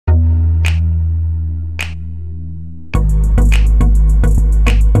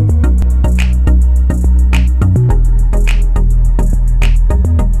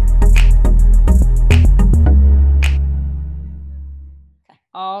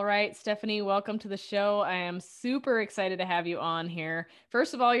All right, Stephanie, welcome to the show. I am super excited to have you on here.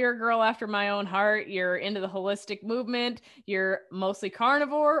 First of all, you're a girl after my own heart. You're into the holistic movement. You're mostly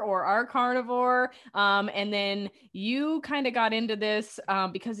carnivore or are carnivore. And then you kind of got into this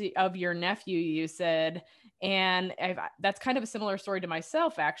because of your nephew, you said. And that's kind of a similar story to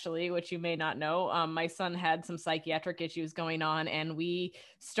myself, actually, which you may not know. My son had some psychiatric issues going on, and we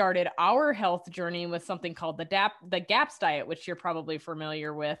started our health journey with something called the GAPS diet, which you're probably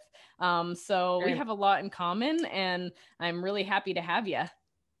familiar with. So we Very- have a lot in common, and I'm really happy to have you.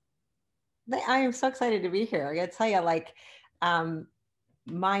 I am so excited to be here. I gotta tell you, um,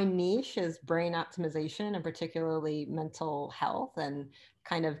 my niche is brain optimization and particularly mental health, and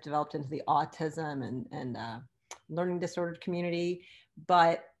kind of developed into the autism and learning disordered community.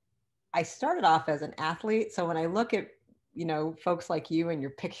 But I started off as an athlete, so when I look at folks like you and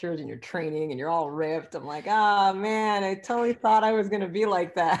your pictures and your training and you're all ripped, I'm like, oh man, I totally thought I was going to be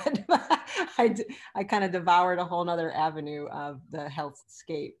like that. I kind of devoured a whole nother avenue of the health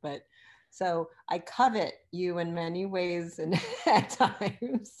scape. But so I covet you in many ways and at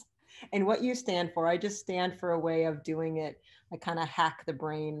times. And what you stand for, I just stand for a way of doing it. I kind of hack the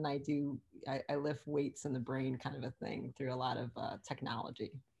brain, and I lift weights in the brain, kind of a thing, through a lot of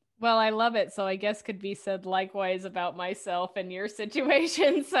technology. Well, I love it. So I guess could be said likewise about myself and your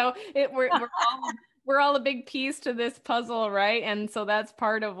situation. So we're all a big piece to this puzzle, right? And so that's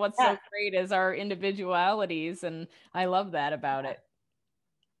part of what's so Yeah. great is our individualities, and I love that about it.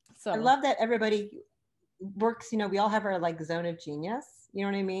 I So love that everybody works, we all have our like zone of genius, you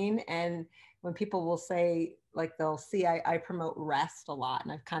know what I mean? And when people will say, like, they'll see I promote rest a lot,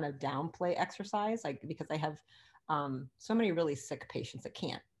 and I've kind of downplay exercise, like, because I have so many really sick patients that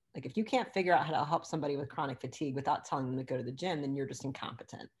can't. Like, if you can't figure out how to help somebody with chronic fatigue without telling them to go to the gym, then you're just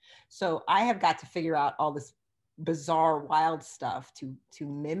incompetent. So I have got to figure out all this bizarre, wild stuff to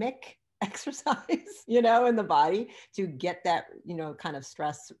mimic exercise, in the body, to get that, kind of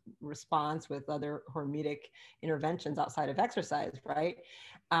stress response with other hormetic interventions outside of exercise, right?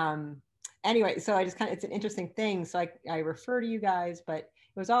 Um, anyway, so I just kind of, it's an interesting thing. So I refer to you guys, but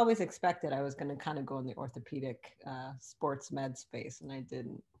it was always expected I was going to kind of go in the orthopedic sports med space, and I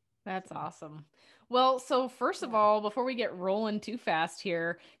didn't. that's awesome. Well, so first of all, before we get rolling too fast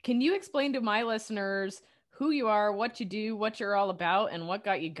here, can you explain to my listeners who you are, what you do, what you're all about, and what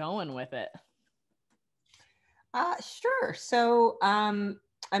got you going with it? Sure. So I'm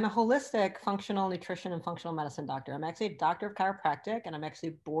a holistic functional nutrition and functional medicine doctor. I'm actually a doctor of chiropractic, and I'm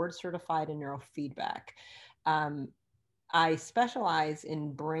actually board certified in neurofeedback. Um, I specialize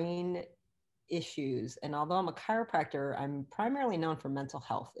in brain issues, and although I'm a chiropractor, I'm primarily known for mental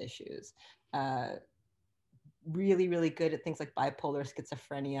health issues. Uh, Really, really good at things like bipolar,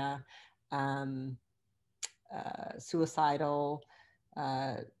 schizophrenia, um, suicidal,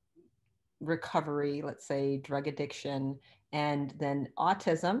 uh, recovery, let's say drug addiction, and then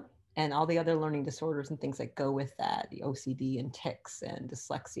autism and all the other learning disorders and things that go with that, the OCD and tics and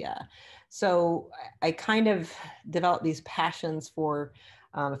dyslexia. So I kind of developed these passions for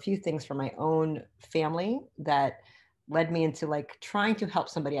a few things from my own family that led me into like trying to help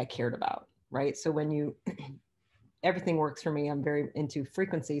somebody I cared about. Right. So when you everything works for me. I'm very into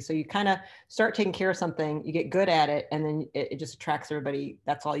frequency. So you kind of start taking care of something, you get good at it, and then it just attracts everybody.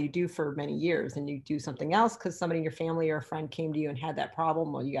 That's all you do for many years. And you do something else because somebody in your family or a friend came to you and had that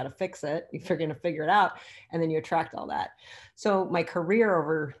problem. Well, you got to fix it. You're going to figure it out. And then you attract all that. So my career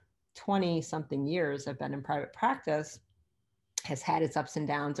over 20 something years, I've been in private practice, has had its ups and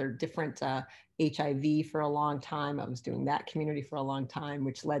downs, or different HIV for a long time. I was doing that community for a long time,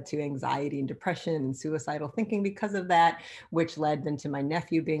 which led to anxiety and depression and suicidal thinking because of that, which led then to my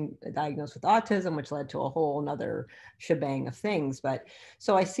nephew being diagnosed with autism, which led to a whole nother shebang of things. But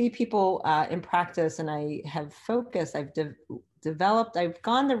so I see people in practice, and I have focused, developed, I've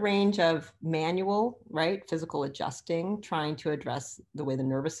gone the range of manual, right? Physical adjusting, trying to address the way the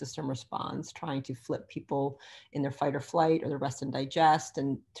nervous system responds, trying to flip people in their fight or flight or the rest and digest,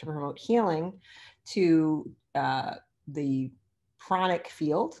 and to promote healing, to the pranic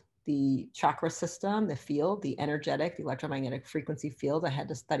field, the chakra system, the field, the energetic, the electromagnetic frequency field. I had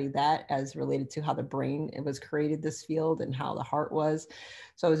to study that as related to how the brain it was created, this field, and how the heart was.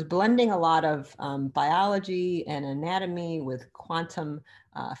 So I was blending a lot of biology and anatomy with quantum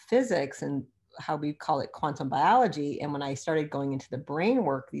physics, and how we call it quantum biology. And when I started going into the brain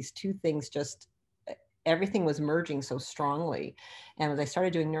work, these two things just everything was merging so strongly. And as I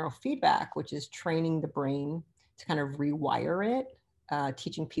started doing neurofeedback, which is training the brain to kind of rewire it,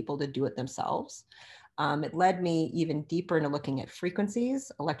 teaching people to do it themselves, it led me even deeper into looking at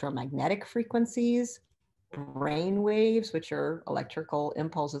frequencies, electromagnetic frequencies, brain waves, which are electrical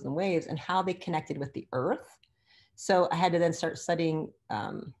impulses and waves, and how they connected with the earth. So I had to then start studying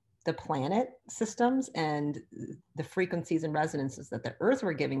the planet systems and the frequencies and resonances that the earth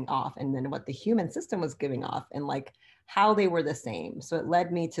were giving off, and then what the human system was giving off, and like how they were the same. So it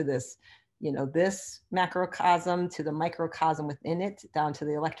led me to this, this macrocosm to the microcosm within it, down to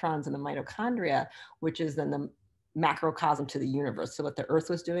the electrons and the mitochondria, which is then the macrocosm to the universe. So what the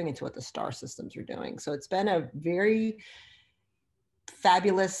earth was doing and to what the star systems are doing. So it's been a very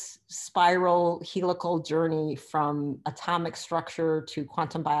fabulous spiral helical journey from atomic structure to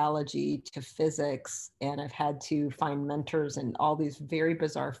quantum biology to physics. And I've had to find mentors in all these very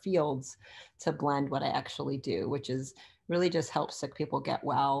bizarre fields to blend what I actually do, which is really just help sick people get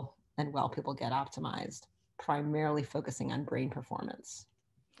well and well people get optimized, primarily focusing on brain performance.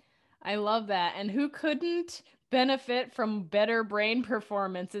 I love that. And who couldn't benefit from better brain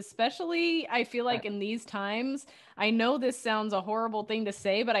performance, especially I feel like Right. in these times. I know this sounds a horrible thing to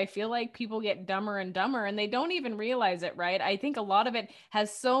say, but I feel like people get dumber and dumber and they don't even realize it, right? I think a lot of it has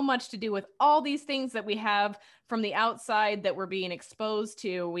so much to do with all these things that we have from the outside that we're being exposed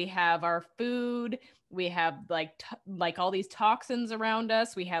to. We have our food, we have like all these toxins around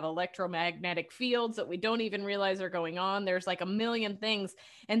us, we have electromagnetic fields that we don't even realize are going on. There's like a million things,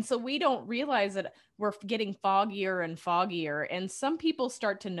 and so we don't realize that we're getting foggier and foggier. And some people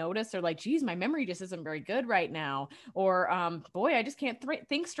start to notice, they're like, geez, my memory just isn't very good right now. Or, boy, I just can't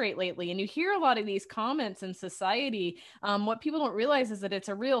think straight lately. And you hear a lot of these comments in society. What people don't realize is that it's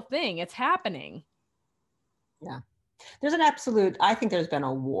a real thing, it's happening. Yeah. There's an absolute, I think there's been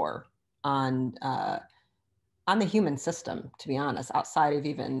a war on the human system, to be honest, outside of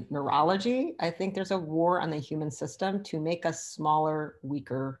even neurology. I think there's a war on the human system to make us smaller,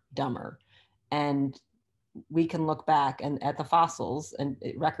 weaker, dumber. And we can look back and at the fossils and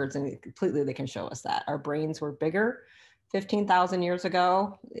records, and completely they can show us that our brains were bigger 15,000 years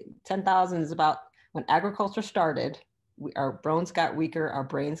ago. 10,000 is about when agriculture started. Our bones got weaker, our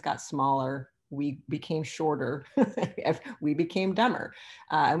brains got smaller, we became shorter, we became dumber.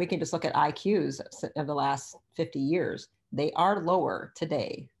 And we can just look at IQs of the last 50 years. They are lower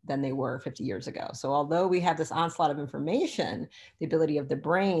today than they were 50 years ago. So although we have this onslaught of information, the ability of the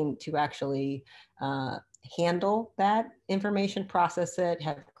brain to actually handle that information, process it,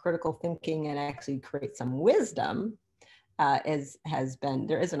 have critical thinking, and actually create some wisdom has been,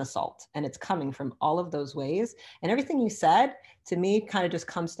 there is an assault, and it's coming from all of those ways. And everything you said to me kind of just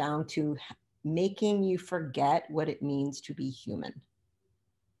comes down to making you forget what it means to be human.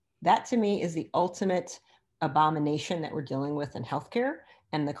 That to me is the ultimate abomination that we're dealing with in healthcare,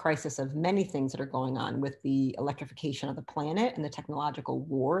 and the crisis of many things that are going on with the electrification of the planet and the technological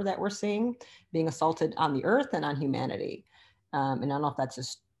war that we're seeing being assaulted on the earth and on humanity. And I don't know if that's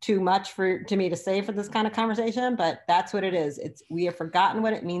just too much to me to say for this kind of conversation, but that's what it is. We have forgotten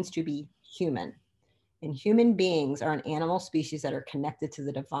what it means to be human. And human beings are an animal species that are connected to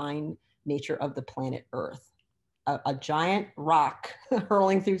the divine nature of the planet Earth. A giant rock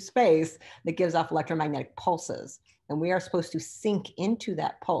hurling through space that gives off electromagnetic pulses. And we are supposed to sink into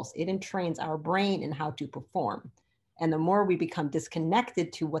that pulse. It entrains our brain in how to perform. And the more we become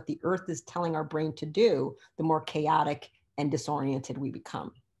disconnected to what the earth is telling our brain to do, the more chaotic and disoriented we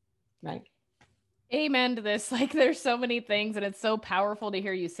become, right? Amen to this. Like there's so many things, and it's so powerful to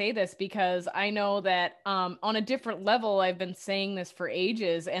hear you say this, because I know that on a different level I've been saying this for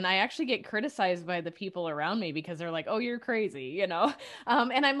ages, and I actually get criticized by the people around me because they're like, "Oh, you're crazy," you know.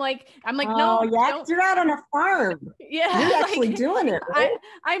 And I'm like, Oh, "No, yeah, don't." you're out on a farm. Yeah, You're actually like doing it, I right?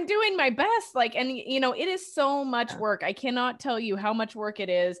 I'm doing my best, like, and it is so much Yeah. work. I cannot tell you how much work it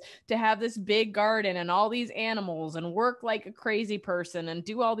is to have this big garden and all these animals and work like a crazy person and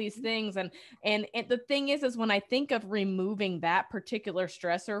do all these things. And the thing is when I think of removing that particular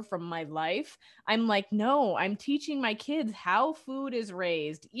stressor from my life, I'm like, no, I'm teaching my kids how food is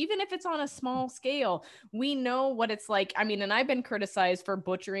raised, even if it's on a small scale. We know what it's like. I mean, and I've been criticized for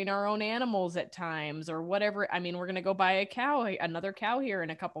butchering our own animals at times or whatever. I mean, we're going to go buy another cow here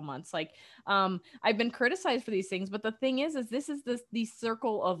in a couple months. Like, I've been criticized for these things, but the thing is this is the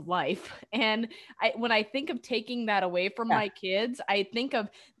circle of life. And when I think of taking that away from Yeah. my kids, I think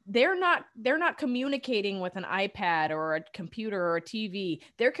of they're not communicating with an iPad or a computer or a TV.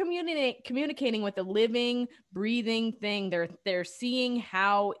 They're communicating with a living, breathing thing. They're seeing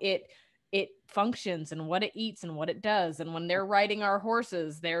how it functions and what it eats and what it does. And when they're riding our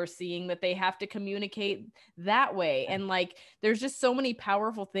horses, they're seeing that they have to communicate that way. And like there's just so many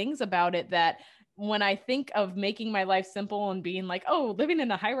powerful things about it that when I think of making my life simple and being like, oh, living in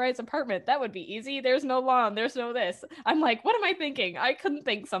a high-rise apartment, that would be easy. There's no lawn, there's no this. I'm like, what am I thinking? I couldn't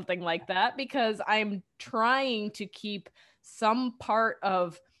think something like that because I'm trying to keep some part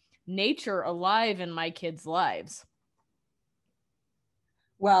of nature alive in my kids' lives.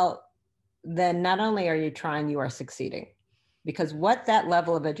 Well, then not only are you trying, you are succeeding. Because what that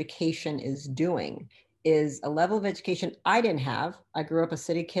level of education is doing is a level of education I didn't have. I grew up a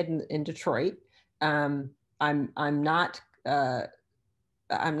city kid in Detroit. Um, I'm not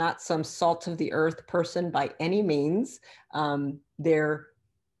I'm not some salt of the earth person by any means. There,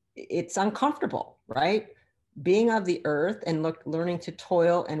 it's uncomfortable, right? Being of the earth and learning to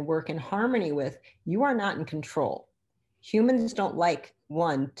toil and work in harmony with, you are not in control. Humans don't like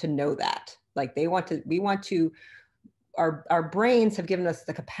one to know that. Like they want to, we want to, our brains have given us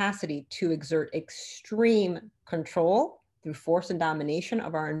the capacity to exert extreme control through force and domination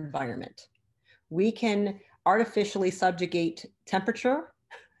of our environment. We can artificially subjugate temperature,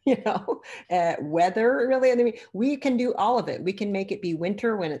 weather, really. I mean, we can do all of it. We can make it be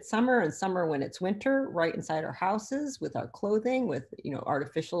winter when it's summer and summer when it's winter, right inside our houses with our clothing, with,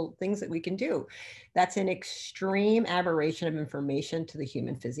 artificial things that we can do. That's an extreme aberration of information to the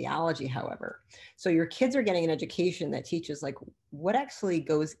human physiology, however. So your kids are getting an education that teaches like what actually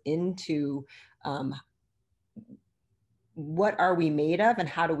goes into what are we made of and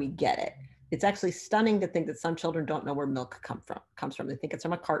how do we get it. It's actually stunning to think that some children don't know where milk comes from. They think it's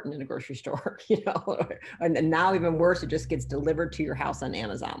from a carton in a grocery store, and now even worse, it just gets delivered to your house on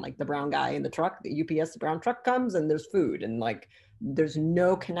Amazon. Like the brown guy in the truck, the UPS, the brown truck comes and there's food, and like there's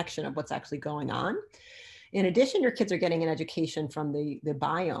no connection of what's actually going on. In addition, your kids are getting an education from the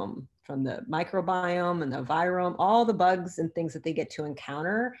biome, from the microbiome and the virome, all the bugs and things that they get to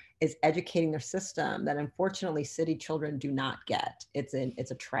encounter is educating their system that unfortunately city children do not get. It's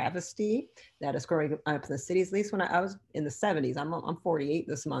a travesty that is growing up in the cities. At least when I was in the 70s, I'm 48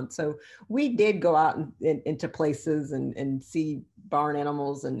 this month. So we did go out into places and see barn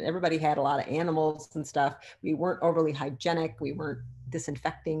animals, and everybody had a lot of animals and stuff. We weren't overly hygienic. We weren't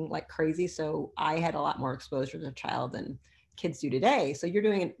disinfecting like crazy. So I had a lot more exposure as a child than kids do today. So you're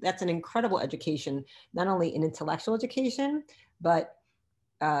doing, that's an incredible education, not only in intellectual education, but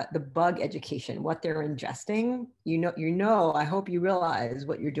the bug education, what they're ingesting. I hope you realize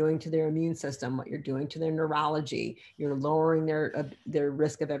what you're doing to their immune system, what you're doing to their neurology. You're lowering their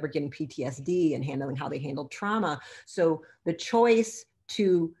risk of ever getting PTSD and handling how they handled trauma. So the choice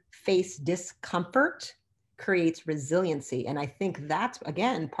to face discomfort creates resiliency. And I think that's,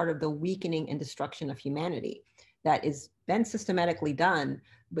 again, part of the weakening and destruction of humanity that is been systematically done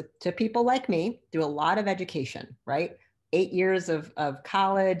to people like me through a lot of education, right? 8 years of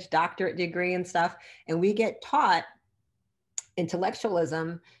college, doctorate degree and stuff. And we get taught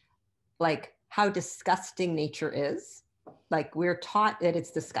intellectualism, like how disgusting nature is. Like we're taught that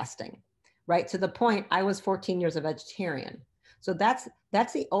it's disgusting, right? To the point, I was 14 years a vegetarian. So that's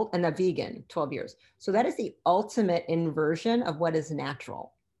the and a vegan, 12 years. So that is the ultimate inversion of what is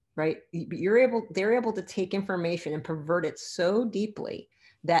natural, right? They're able to take information and pervert it so deeply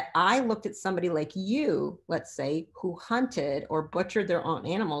that I looked at somebody like you, let's say, who hunted or butchered their own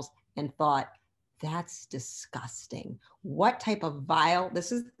animals and thought, that's disgusting. What type of vile,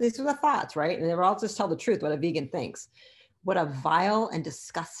 these are the thoughts, right? And they were all just tell the truth, what a vegan thinks. What a vile and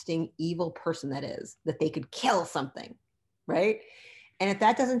disgusting, evil person that is, that they could kill something, right? And if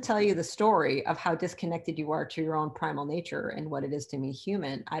that doesn't tell you the story of how disconnected you are to your own primal nature and what it is to be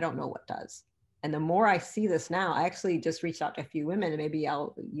human, I don't know what does. And the more I see this now, I actually just reached out to a few women, and maybe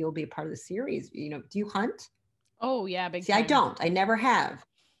you'll be a part of the series. Do you hunt? Oh yeah, big See, time. I don't. I never have.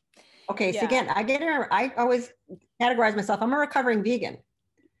 Okay, so Yeah. again, I always categorize myself. I'm a recovering vegan.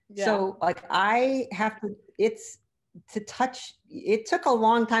 Yeah. So like I have to, it's to touch, it took a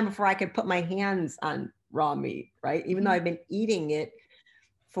long time before I could put my hands on raw meat, right? Even though I've been eating it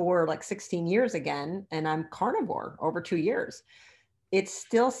for like 16 years again, and I'm carnivore over 2 years. It's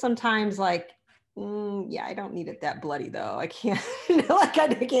still sometimes like, yeah, I don't need it that bloody though. I can't, like I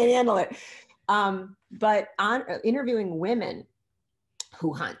can't handle it. But on interviewing women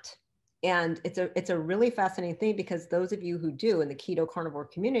who hunt, and it's a really fascinating thing because those of you who do in the keto carnivore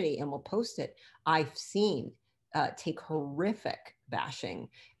community, and we'll post it, I've seen take horrific bashing.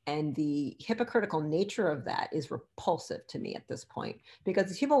 And the hypocritical nature of that is repulsive to me at this point,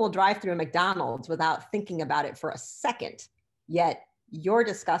 because people will drive through a McDonald's without thinking about it for a second. Yet you're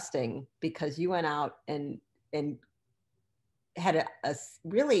disgusting because you went out and had a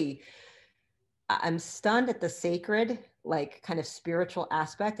really, I'm stunned at the sacred, like kind of spiritual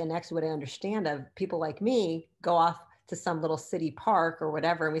aspect. And next, what I understand of people like me go off to some little city park or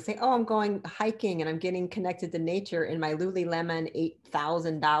whatever, and we say, oh, I'm going hiking and I'm getting connected to nature in my Lululemon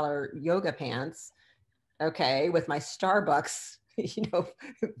 $8,000 yoga pants, okay, with my Starbucks,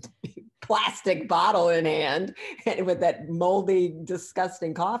 plastic bottle in hand, and with that moldy,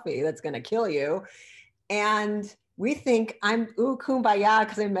 disgusting coffee that's going to kill you. And we think I'm kumbaya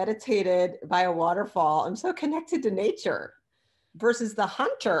because I meditated by a waterfall. I'm so connected to nature. Versus the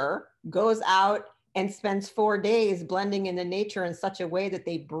hunter goes out and spends 4 days blending into nature in such a way that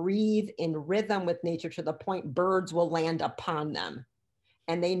they breathe in rhythm with nature to the point birds will land upon them.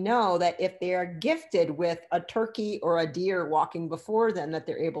 And they know that if they are gifted with a turkey or a deer walking before them that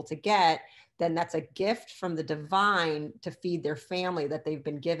they're able to get, then that's a gift from the divine to feed their family that they've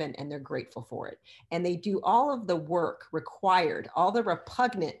been given, and they're grateful for it. And they do all of the work required, all the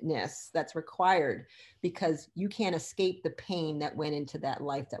repugnantness that's required, because you can't escape the pain that went into that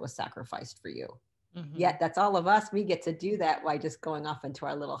life that was sacrificed for you. Mm-hmm. Yet that's all of us. We get to do that by just going off into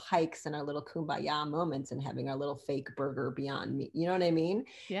our little hikes and our little kumbaya moments and having our little fake burger beyond me. You know what I mean?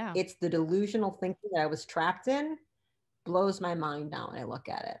 Yeah. It's the delusional thinking that I was trapped in blows my mind now when I look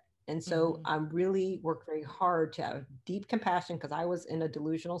at it. And so I'm really work very hard to have deep compassion, because I was in a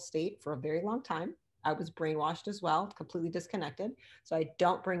delusional state for a very long time. I was brainwashed as well, completely disconnected. So I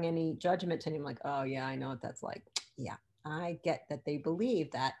don't bring any judgment to anyone like, oh yeah, I know what that's like. Yeah, I get that they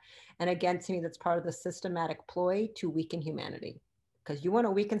believe that. And again, to me, that's part of the systematic ploy to weaken humanity. Because you want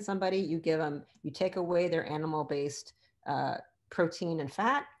to weaken somebody, you take away their animal-based protein and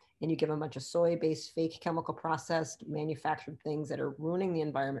fat, and you give them a bunch of soy-based, fake, chemical processed, manufactured things that are ruining the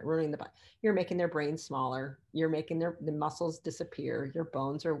environment, ruining the body. You're making their brains smaller. You're making the muscles disappear. Your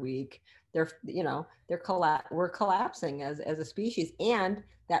bones are weak. We're collapsing as a species, and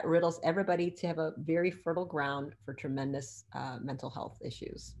that riddles everybody to have a very fertile ground for tremendous mental health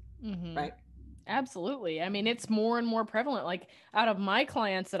issues, right? Absolutely. I mean, it's more and more prevalent. Like, out of my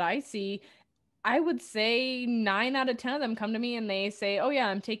clients that I see, I would say 9 out of 10 of them come to me and they say, oh, yeah,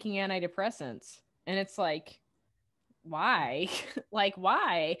 I'm taking antidepressants. And it's like, why? Like,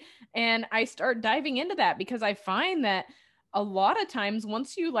 why? And I start diving into that because I find that a lot of times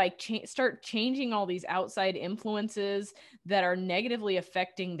once you like start changing all these outside influences that are negatively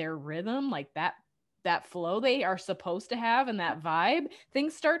affecting their rhythm, like that flow they are supposed to have and that vibe,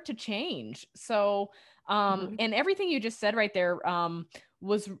 things start to change. So and everything you just said right there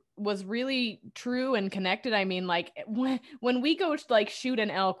was really true and connected. I mean, like when we go to like shoot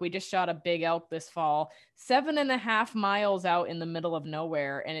an elk, we just shot a big elk this fall, 7.5 miles out in the middle of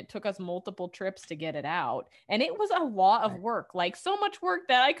nowhere, and it took us multiple trips to get it out, and it was a lot of work, like so much work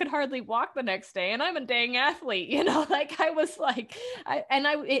that I could hardly walk the next day, and I'm a dang athlete, like I was like,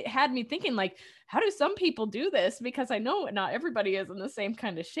 it had me thinking, like, how do some people do this? Because I know not everybody is in the same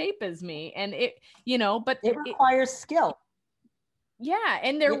kind of shape as me, and but it requires skill. Yeah,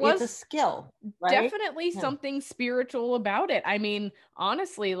 and there was it's a skill, right? Definitely something spiritual about it. I mean,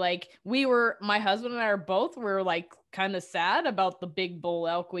 honestly, like my husband and I were like kind of sad about the big bull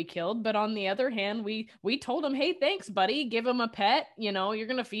elk we killed, but on the other hand, we told him, "Hey, thanks, buddy. Give him a pet. You're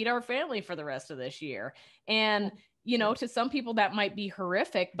going to feed our family for the rest of this year." And, to some people that might be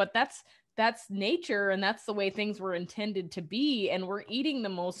horrific, but that's nature, and that's the way things were intended to be, and we're eating the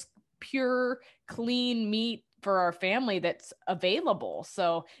most pure, clean meat for our family that's available.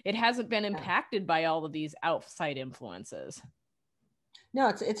 So it hasn't been impacted by all of these outside influences. No,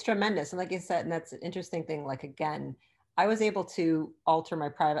 it's tremendous. And like I said, and that's an interesting thing. Like, again, I was able to alter my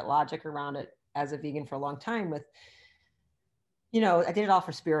private logic around it as a vegan for a long time with, I did it all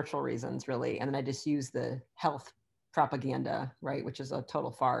for spiritual reasons, really. And then I just used the health propaganda, right, which is a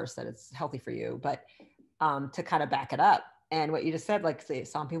total farce that it's healthy for you, but to kind of back it up. And what you just said, like, say,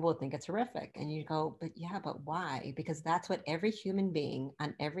 some people would think it's horrific, and you go, but yeah, but why? Because that's what every human being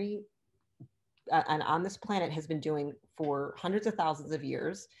on on this planet has been doing for hundreds of thousands of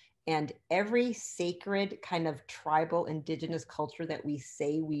years. And every sacred kind of tribal indigenous culture that we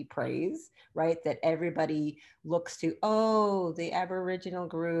say we praise, right? That everybody looks to, oh, the Aboriginal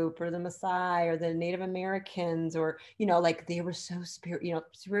group or the Maasai or the Native Americans, or, like they were so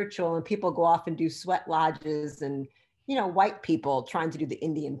spiritual, and people go off and do sweat lodges, and, white people trying to do the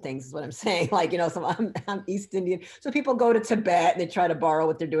Indian things is what I'm saying. Like, so I'm East Indian. So people go to Tibet and they try to borrow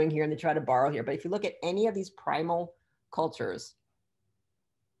what they're doing here, and they try to borrow here. But if you look at any of these primal cultures,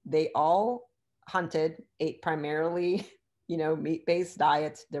 they all hunted, ate primarily, meat-based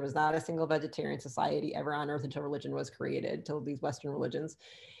diets. There was not a single vegetarian society ever on earth until religion was created, until these Western religions.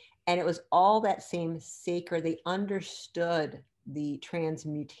 And it was all that same sacred. They understood the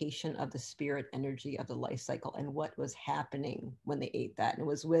transmutation of the spirit energy of the life cycle and what was happening when they ate that. And it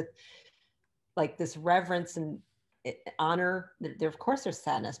was with like this reverence and honor. There, of course, there's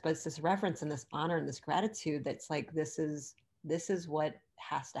sadness, but it's this reverence and this honor and this gratitude that's like, this is what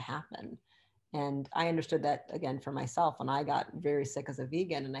has to happen. And I understood that again for myself when I got very sick as a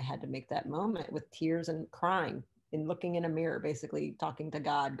vegan, and I had to make that moment with tears and crying and looking in a mirror, basically talking to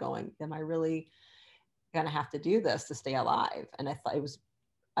God, going, am I really going to have to do this to stay alive? And I thought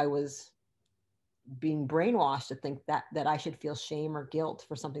I was being brainwashed to think that I should feel shame or guilt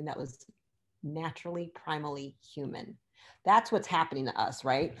for something that was naturally, primally human. That's what's happening to us,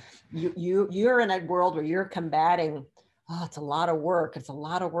 right? You're in a world where you're combating, oh, it's a lot of work. It's a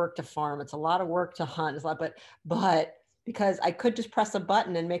lot of work to farm. It's a lot of work to hunt. It's a lot, but because I could just press a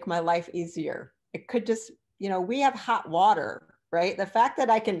button and make my life easier. It could just, we have hot water, right? The fact that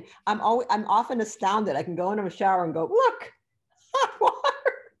I'm often astounded. I can go into a shower and go, look, hot water.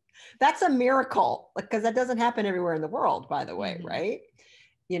 That's a miracle, because that doesn't happen everywhere in the world, by the way, right?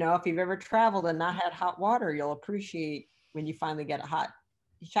 If you've ever traveled and not had hot water, you'll appreciate when you finally get a hot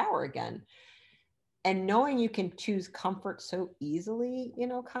shower again. And knowing you can choose comfort so easily,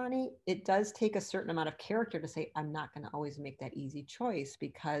 Connie, it does take a certain amount of character to say, I'm not going to always make that easy choice,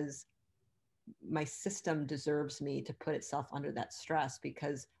 because my system deserves me to put itself under that stress,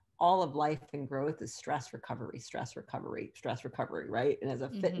 because all of life and growth is stress recovery, stress recovery, stress recovery, right? And as a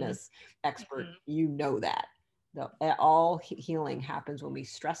fitness expert, you know that. All healing happens when we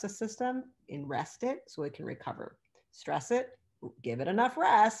stress a system and rest it so it can recover. Stress it, give it enough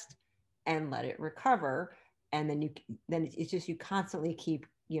rest, and let it recover. And then it's just, you constantly keep,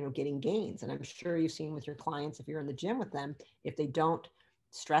 getting gains. And I'm sure you've seen with your clients, if you're in the gym with them, if they don't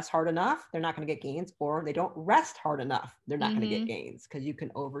stress hard enough, they're not going to get gains, or they don't rest hard enough, they're not going to get gains, because you can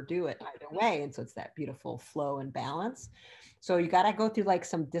overdo it either way. And so it's that beautiful flow and balance. So you got to go through like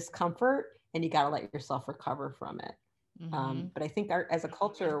some discomfort, and you got to let yourself recover from it. But I think as a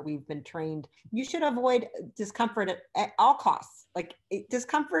culture, we've been trained, you should avoid discomfort at all costs. Like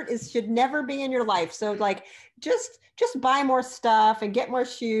discomfort should never be in your life. So like, just buy more stuff and get more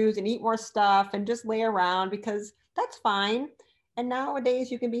shoes and eat more stuff and just lay around, because that's fine. And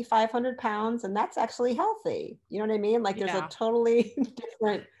nowadays you can be 500 pounds and that's actually healthy. You know what I mean? Like there's a totally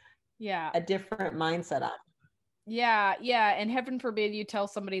different, a different mindset on it. Yeah. And heaven forbid you tell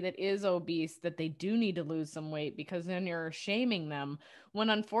somebody that is obese that they do need to lose some weight, because then you're shaming them, when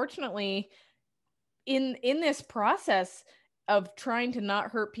unfortunately in this process of trying to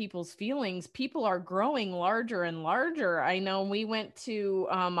not hurt people's feelings, people are growing larger and larger. I know we went to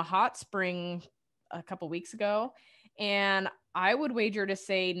a hot spring a couple weeks ago, and I would wager to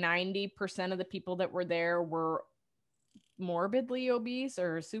say 90% of the people that were there were morbidly obese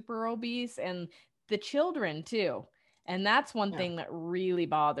or super obese, and the children too. And that's one thing that really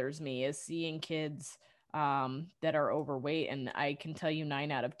bothers me, is seeing kids that are overweight. And I can tell you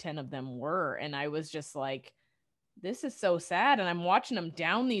 9 out of 10 of them were. And I was just like, this is so sad. And I'm watching them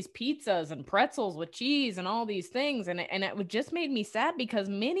down these pizzas and pretzels with cheese and all these things. And it just made me sad, because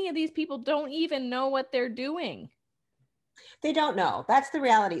many of these people don't even know what they're doing. They don't know. That's the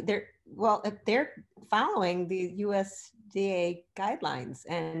reality. They're following the USDA guidelines.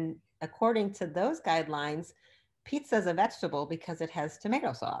 And according to those guidelines, pizza is a vegetable because it has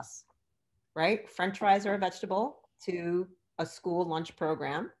tomato sauce, right? French fries are a vegetable to a school lunch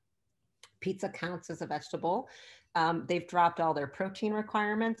program. Pizza counts as a vegetable. They've dropped all their protein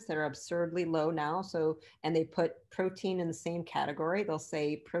requirements that are absurdly low now. So, and they put protein in the same category. They'll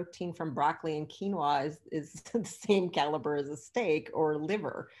say protein from broccoli and quinoa is the same caliber as a steak or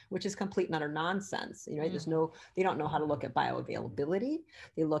liver, which is complete and utter nonsense. There's they don't know how to look at bioavailability.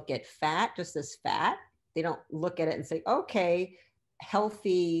 They look at fat just as fat. They don't look at it and say, okay,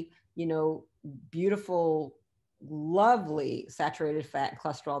 healthy, beautiful, lovely saturated fat and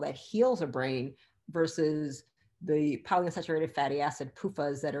cholesterol that heals a brain, versus the polyunsaturated fatty acid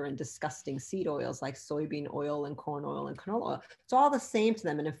PUFAs that are in disgusting seed oils like soybean oil and corn oil and canola oil. It's all the same to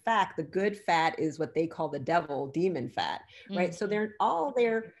them. And in fact, the good fat is what they call the devil, demon fat, right? So they're all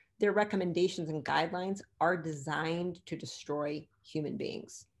their recommendations and guidelines are designed to destroy human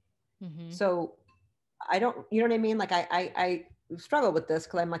beings. So I don't, you know what I mean? Like I struggle with this,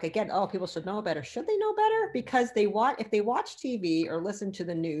 because I'm like, again, people should know better. Should they know better? Because if they watch TV or listen to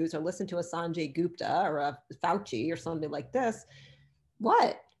the news or listen to a Sanjay Gupta or a Fauci or something like this,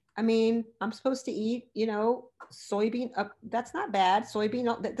 what? I mean, I'm supposed to eat, soybean. That's not bad.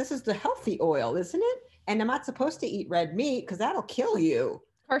 Soybean. This is the healthy oil, isn't it? And I'm not supposed to eat red meat because that'll kill you.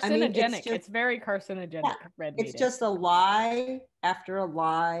 Carcinogenic. It's very carcinogenic. Red meat. It's just a lie after a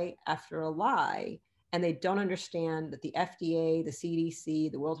lie after a lie. and they don't understand that the FDA, the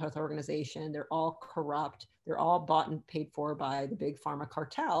CDC, the World Health Organization, they're all corrupt. They're all bought and paid for by the big pharma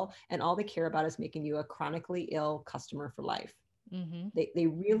cartel. And all they care about is making you a chronically ill customer for life. Mm-hmm. They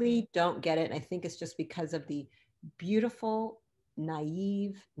really don't get it. And I think it's just because of the beautiful,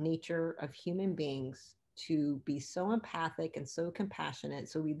 naive nature of human beings to be so empathic and so compassionate.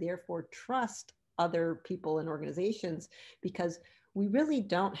 So we therefore trust other people and organizations because we really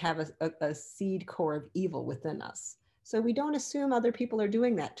don't have a seed core of evil within us. So we don't assume other people are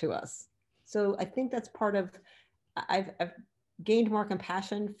doing that to us. So I think that's part of, I've gained more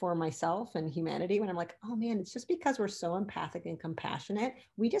compassion for myself and humanity when I'm like, oh man, it's just because we're so empathic and compassionate.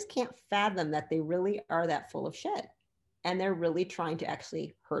 We just can't fathom that they really are that full of shit. And they're really trying to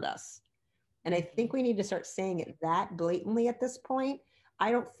actually hurt us. And I think we need to start saying it that blatantly at this point. I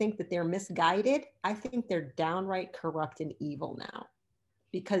don't think that they're misguided. I think they're downright corrupt and evil now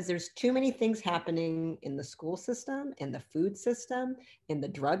because there's too many things happening in the school system, in the food system, in the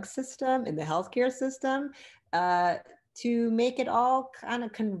drug system, in the healthcare system, to make it all kind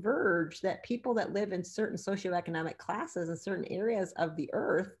of converge that people that live in certain socioeconomic classes in certain areas of the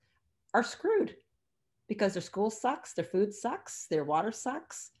earth are screwed because their school sucks, their food sucks, their water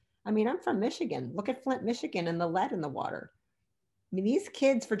sucks. I mean, I'm from Michigan. Look at Flint, Michigan, and the lead in the water. I mean, these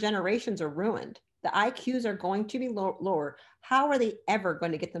kids for generations are ruined. The IQs are going to be lower. How are they ever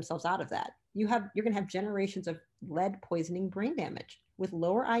going to get themselves out of that? You're going to have generations of lead poisoning brain damage with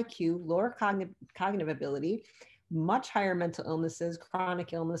lower IQ, lower cognitive ability, much higher mental illnesses,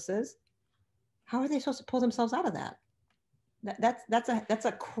 chronic illnesses. How are they supposed to pull themselves out of that? That's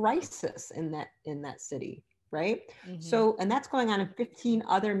a crisis in that city, right? Mm-hmm. So, and that's going on in 15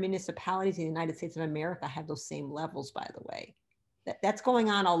 other municipalities in the United States of America have those same levels, by the way. That's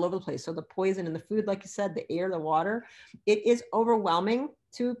going on all over the place. So the poison in the food, like you said, the air, the water, it is overwhelming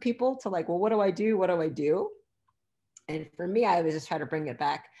to people to like, well, what do I do? What do I do? And for me, I always just try to bring it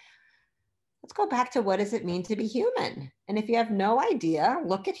back. Let's go back to what does it mean to be human? And if you have no idea,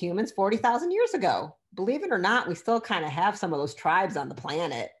 look at humans 40,000 years ago. Believe it or not, we still kind of have some of those tribes on the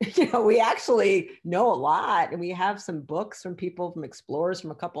planet. We actually know a lot. And we have some books from people, from explorers from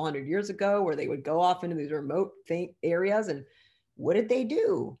a couple hundred years ago, where they would go off into these remote areas. And what did they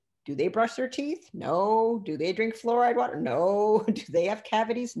do? Do they brush their teeth? No. Do they drink fluoride water? No. Do they have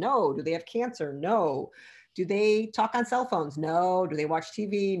cavities? No. Do they have cancer? No. Do they talk on cell phones? No. Do they watch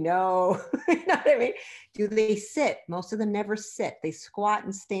TV? No. You know what I mean? Do they sit? Most of them never sit. They squat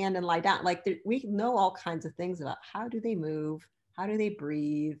and stand and lie down. Like we know all kinds of things about how do they move? How do they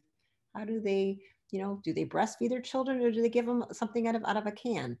breathe? How do they, do they breastfeed their children or do they give them something out of a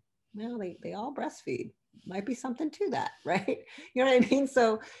can? Well, they all breastfeed. Might be something to that, right? You know what I mean?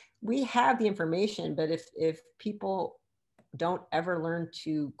 So we have the information, but if people don't ever learn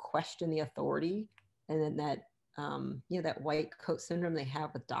to question the authority, and then that that white coat syndrome they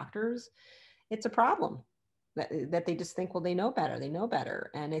have with doctors, it's a problem that they just think, well, they know better.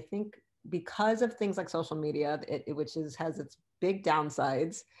 And I think because of things like social media, which has its big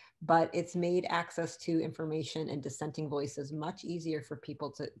downsides, but it's made access to information and dissenting voices much easier for people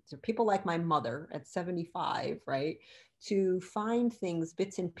to people like my mother at 75, right? To find things,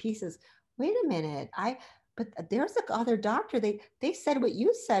 bits and pieces. Wait a minute, but there's the other doctor. They said what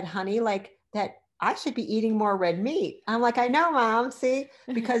you said, honey, like that I should be eating more red meat. I'm like, I know, Mom, see,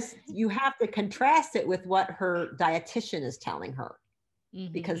 because you have to contrast it with what her dietitian is telling her.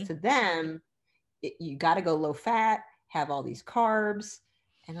 Mm-hmm. Because to them, you got to go low fat, have all these carbs.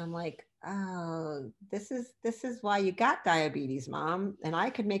 And I'm like, oh, this is why you got diabetes, Mom. And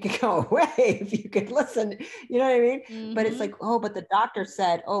I could make it go away if you could listen. You know what I mean? Mm-hmm. But it's like, oh, but the doctor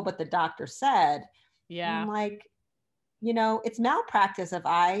said, Yeah. I'm like, it's malpractice if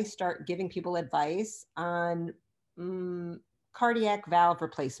I start giving people advice on cardiac valve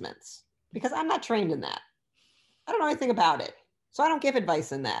replacements because I'm not trained in that. I don't know anything about it. So I don't give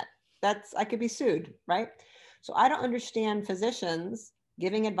advice in that. I could be sued, right? So I don't understand physicians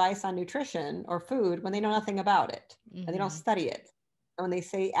giving advice on nutrition or food when they know nothing about it and they don't study it. And when they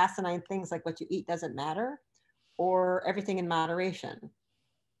say asinine things like what you eat doesn't matter or everything in moderation,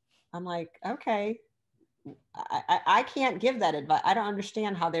 I'm like, okay, I can't give that advice. I don't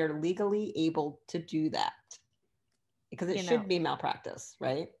understand how they're legally able to do that because it should be malpractice,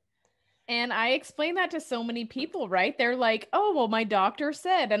 right? And I explain that to so many people, right? They're like, oh, well, my doctor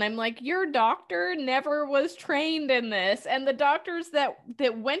said. And I'm like, your doctor never was trained in this. And the doctors that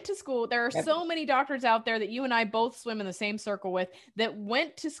went to school, there are so many doctors out there that you and I both swim in the same circle with that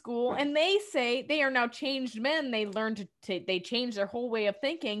went to school and they say they are now changed men. They learned they changed their whole way of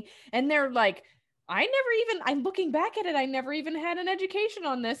thinking. And they're like, I'm looking back at it, I never even had an education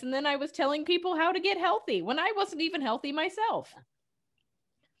on this. And then I was telling people how to get healthy when I wasn't even healthy myself.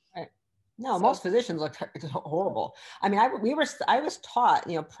 Right. No, So, most physicians look horrible. I mean, I was taught,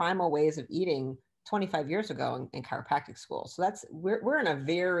 primal ways of eating 25 years ago in chiropractic school. So we're in a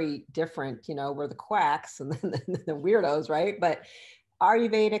very different, we're the quacks and the weirdos, right? But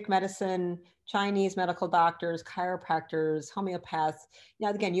Ayurvedic medicine, Chinese medical doctors, chiropractors, homeopaths,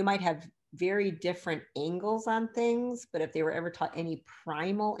 again, you might have very different angles on things, but if they were ever taught any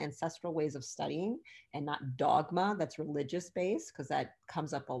primal ancestral ways of studying and not dogma that's religious based, because that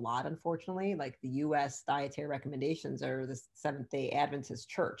comes up a lot, unfortunately, like the US dietary recommendations are the Seventh-day Adventist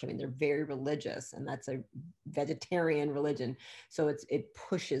church. I mean, they're very religious, and that's a vegetarian religion. So it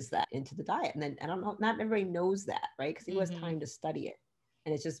pushes that into the diet. And then I don't know, not everybody knows that, right? Because who has time to study it?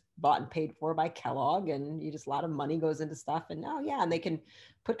 And it's just bought and paid for by Kellogg, and a lot of money goes into stuff. And and they can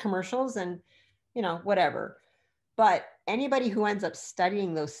put commercials and, whatever. But anybody who ends up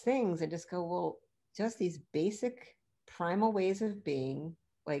studying those things and just go, well, just these basic primal ways of being,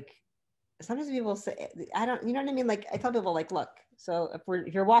 like sometimes people say, I don't, you know what I mean? Like I tell people, like, look, so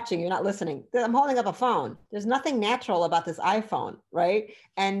if you're watching, you're not listening, I'm holding up a phone. There's nothing natural about this iPhone, right?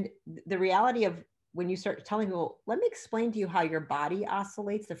 And the reality of when you start telling people, let me explain to you how your body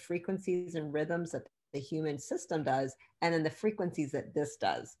oscillates, the frequencies and rhythms that the human system does, and then the frequencies that this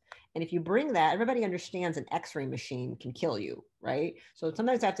does. And if you bring that, everybody understands an X-ray machine can kill you, right? So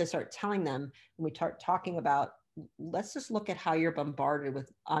sometimes I have to start telling them when we start talking about, let's just look at how you're bombarded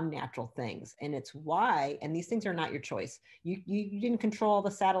with unnatural things, and it's why. And these things are not your choice. You didn't control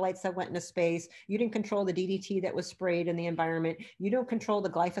the satellites that went into space. You didn't control the DDT that was sprayed in the environment. You don't control the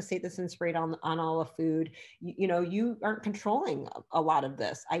glyphosate that's been sprayed on all the food. You aren't controlling a lot of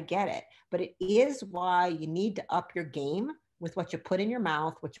this. I get it, but it is why you need to up your game with what you put in your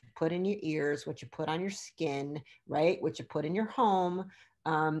mouth, what you put in your ears, what you put on your skin, right? What you put in your home,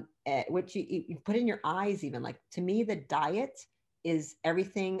 which you put in your eyes. Even, like, to me, the diet is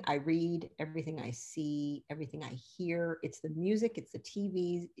everything I read, everything I see, everything I hear. It's the music, it's the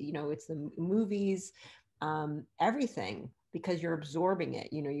TV, it's the movies, everything, because you're absorbing it.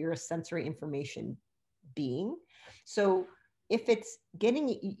 You're a sensory information being. So if it's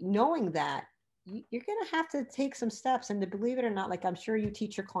knowing that, you're going to have to take some steps. And to believe it or not, like I'm sure you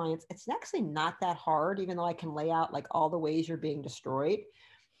teach your clients, it's actually not that hard, even though I can lay out like all the ways you're being destroyed.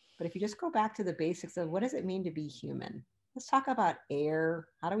 But if you just go back to the basics of what does it mean to be human? Let's talk about air.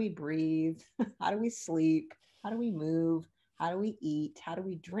 How do we breathe? How do we sleep? How do we move? How do we eat? How do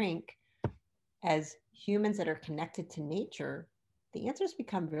we drink? As humans that are connected to nature, the answers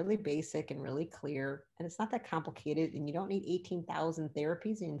become really basic and really clear. And it's not that complicated. And you don't need 18,000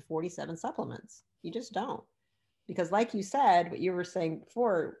 therapies and 47 supplements. You just don't. Because, like you said, what you were saying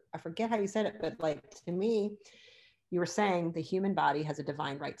before, I forget how you said it, but like to me, you were saying the human body has a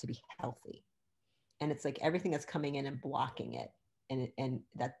divine right to be healthy. And it's like everything that's coming in and blocking it. And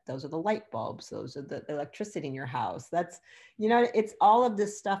that those are the light bulbs, those are the electricity in your house. That's, it's all of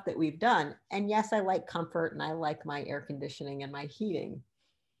this stuff that we've done. And yes, I like comfort and I like my air conditioning and my heating,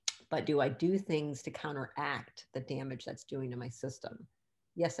 but do I do things to counteract the damage that's doing to my system?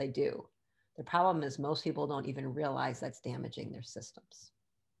 Yes, I do. The problem is most people don't even realize that's damaging their systems.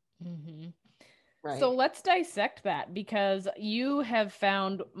 mm-hmm. Right. So let's dissect that, because you have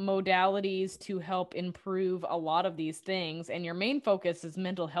found modalities to help improve a lot of these things, and your main focus is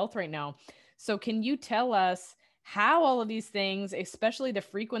mental health right now. So can you tell us how all of these things, especially the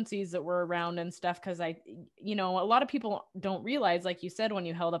frequencies that were around and stuff, because a lot of people don't realize, like you said when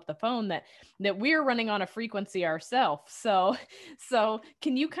you held up the phone, that we're running on a frequency ourselves. So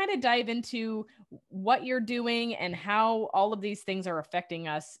can you kind of dive into what you're doing and how all of these things are affecting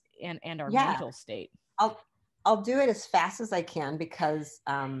us and our mental state? I'll do it as fast as I can, because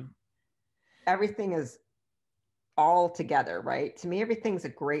everything is all together, right? To me, everything's a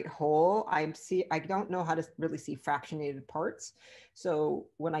great whole. I don't know how to really see fractionated parts. So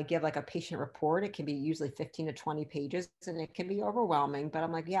when I give like a patient report, it can be usually 15 to 20 pages, and it can be overwhelming, but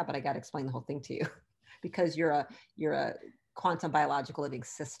I'm like, yeah, but I got to explain the whole thing to you because you're a quantum biological living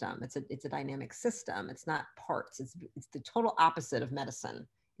system. It's a dynamic system. It's not parts. It's the total opposite of medicine.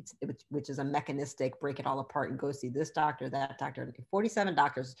 Which is a mechanistic, break it all apart and go see this doctor, that doctor, 47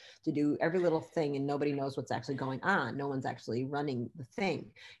 doctors to do every little thing, and nobody knows what's actually going on. No one's actually running the thing.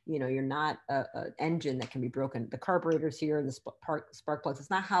 You're not an engine that can be broken. The carburetor's here and the spark plugs.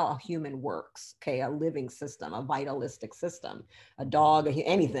 It's not how a human works. Okay, a living system, a vitalistic system, a dog,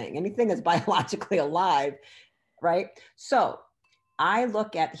 anything that's biologically alive, right? So I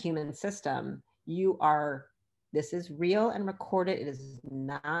look at the human system. You are This is real and recorded. It is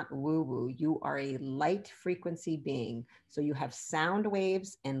not woo woo. You are a light frequency being. So you have sound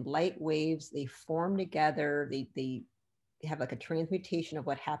waves and light waves. They form together. They have like a transmutation of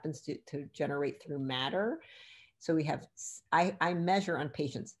what happens to generate through matter. So we have, I measure on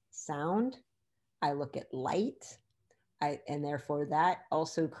patients sound. I look at light. And therefore that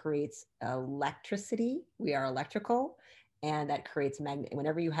also creates electricity. We are electrical, and that creates magnet.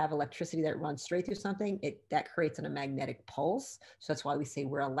 Whenever you have electricity that runs straight through something, that creates a magnetic pulse. So that's why we say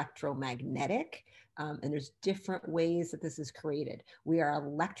we're electromagnetic. And there's different ways that this is created. We are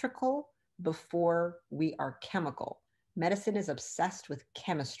electrical before we are chemical. Medicine is obsessed with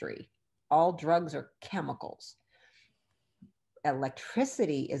chemistry. All drugs are chemicals.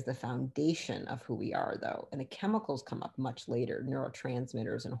 Electricity is the foundation of who we are, though, and the chemicals come up much later,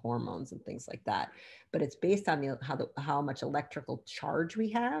 neurotransmitters and hormones and things like that. But it's based on how much electrical charge we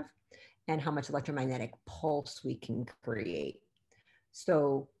have and how much electromagnetic pulse we can create.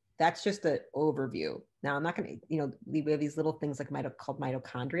 So that's just the overview. Now, I'm not going to, we have these little things like called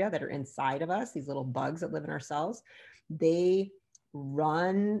mitochondria that are inside of us, these little bugs that live in our cells. They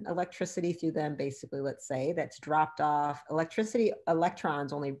run electricity through them, basically, let's say, that's dropped off.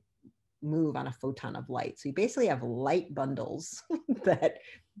 Electrons only move on a photon of light. So you basically have light bundles that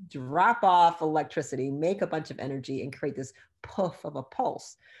drop off electricity, make a bunch of energy, and create this puff of a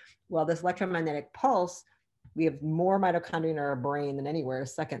pulse. Well, this electromagnetic pulse, we have more mitochondria in our brain than anywhere.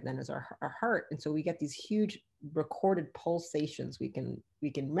 Second then is our heart. And so we get these huge recorded pulsations we can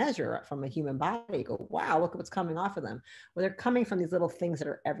measure from a human body. Go, wow, look at what's coming off of them. Well, they're coming from these little things that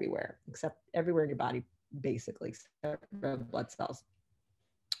are everywhere, except everywhere in your body, basically, except blood cells.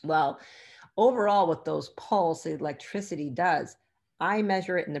 Well, overall, what those pulse electricity does, I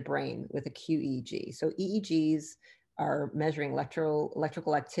measure it in the brain with a QEEG. So EEGs are measuring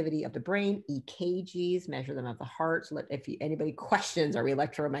electrical activity of the brain. EKGs measure them of the heart. So if anybody questions, are we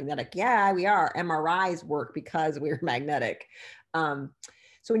electromagnetic? Yeah, we are. MRIs work because we're magnetic. So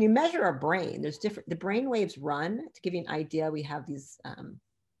when you measure a brain, the brain waves run. To give you an idea, we have these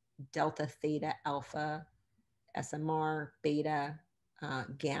delta, theta, alpha, SMR, beta,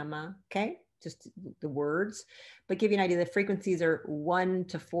 gamma, okay? Just the words, but give you an idea, the frequencies are 1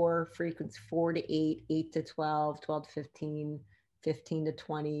 to 4, frequency 4 to 8, 8 to 12, 12 to 15, 15 to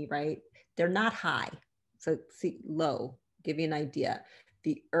 20, right? They're not high. So see, low, give you an idea.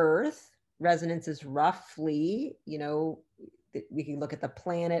 The earth resonance is roughly, we can look at the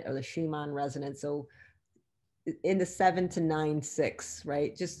planet or the Schumann resonance. So in the 7 to 9, 6,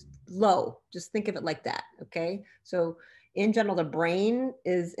 right? Just low, just think of it like that, okay? So in general, the brain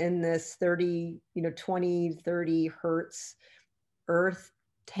is in this 30, 20, 30 hertz, earth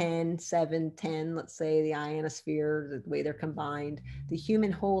 10, 7, 10, let's say the ionosphere, the way they're combined. The human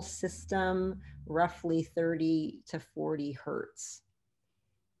whole system, roughly 30 to 40 hertz.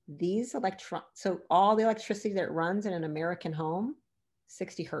 These so all the electricity that runs in an American home,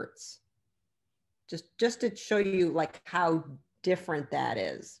 60 hertz. Just to show you like how different that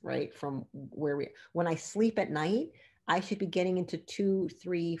is, right? From when I sleep at night, I should be getting into 2,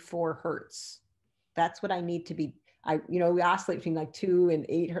 3, 4 hertz. That's what I need to be. We oscillate between like 2 and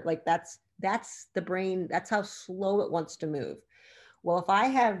 8 hertz. Like that's the brain. That's how slow it wants to move. Well, if I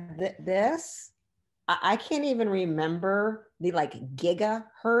have this, I can't even remember the like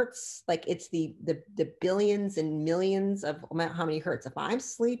gigahertz. Like it's the billions and millions of how many hertz. If I'm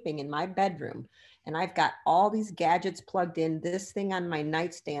sleeping in my bedroom and I've got all these gadgets plugged in, this thing on my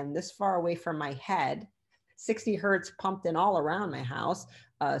nightstand, this far away from my head, 60 hertz pumped in all around my house,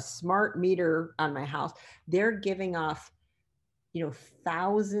 a smart meter on my house, they're giving off,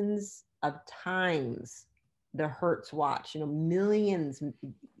 thousands of times the hertz watch, millions,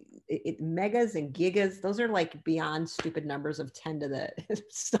 megas and gigas. Those are like beyond stupid numbers of 10 to the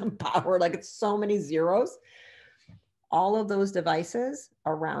some power. Like it's so many zeros. All of those devices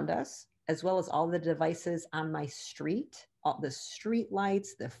around us, as well as all the devices on my street, all the street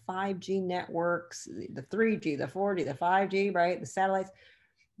lights, the 5G networks, the 3G, the 4G, the 5G, right? The satellites,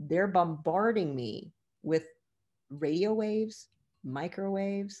 they're bombarding me with radio waves,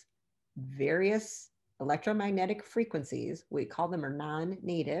 microwaves, various electromagnetic frequencies. We call them are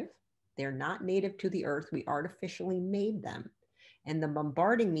non-native. They're not native to the earth. We artificially made them. And they're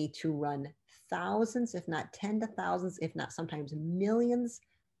bombarding me to run thousands, if not 10 to thousands, if not sometimes millions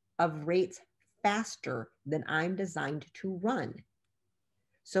of rates faster than I'm designed to run.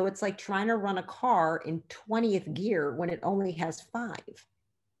 So it's like trying to run a car in 20th gear when it only has 5.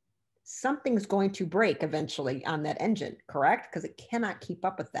 Something's going to break eventually on that engine, correct? Because it cannot keep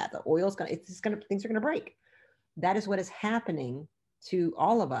up with that. The oil's things are going to break. That is what is happening to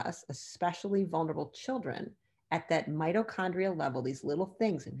all of us, especially vulnerable children. at that mitochondrial level, these little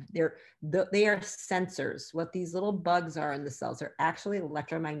things, and they are sensors. What these little bugs are in the cells are actually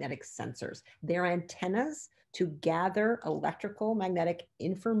electromagnetic sensors. They're antennas to gather electrical magnetic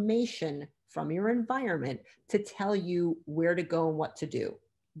information from your environment to tell you where to go and what to do.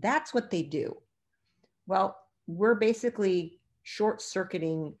 That's what they do. Well, we're basically short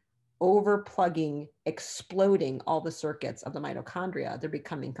circuiting, over plugging, exploding all the circuits of the mitochondria. They're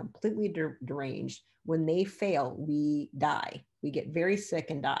becoming completely deranged. When they fail, we die. We get very sick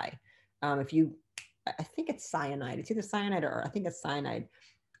and die. If you, I think it's cyanide. It's either cyanide or I think it's cyanide.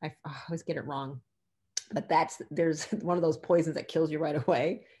 I always get it wrong. But there's one of those poisons that kills you right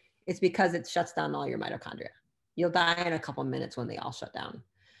away. It's because it shuts down all your mitochondria. You'll die in a couple of minutes when they all shut down.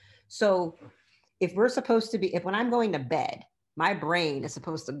 So if we're supposed to be, if when I'm going to bed, my brain is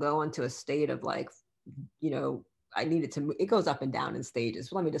supposed to go into a state of like, I need it to, it goes up and down in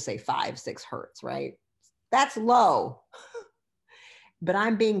stages. Let me just say 5-6 hertz, right? That's low. But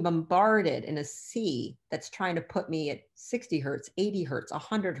I'm being bombarded in a sea that's trying to put me at 60 hertz, 80 hertz,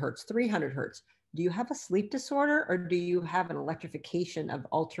 100 hertz, 300 hertz. Do you have a sleep disorder, or do you have an electrification of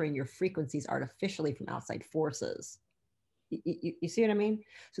altering your frequencies artificially from outside forces? You see what I mean?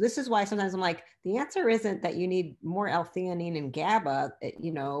 So this is why sometimes I'm like, the answer isn't that you need more L-theanine and GABA.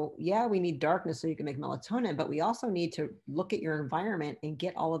 Yeah, we need darkness so you can make melatonin, but we also need to look at your environment and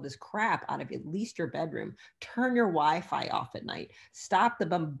get all of this crap out of at least your bedroom. Turn your Wi-Fi off at night. Stop the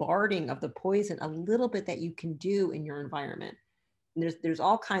bombarding of the poison a little bit that you can do in your environment. And there's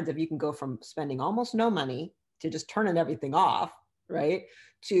all kinds of, you can go from spending almost no money to just turning everything off, right?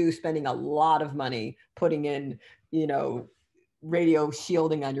 To spending a lot of money putting in, radio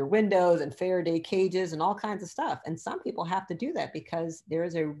shielding on your windows and Faraday cages and all kinds of stuff. And some people have to do that because there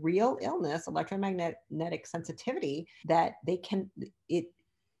is a real illness, electromagnetic sensitivity, that it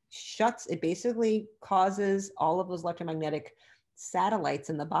basically causes all of those electromagnetic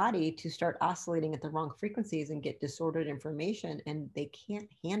satellites in the body to start oscillating at the wrong frequencies and get disordered information, and they can't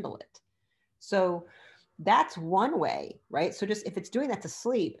handle it. So that's one way, right? So just if it's doing that to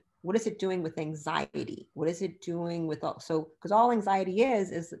sleep, what is it doing with anxiety? What is it doing with because all anxiety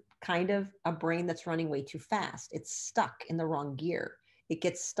is kind of a brain that's running way too fast. It's stuck in the wrong gear. It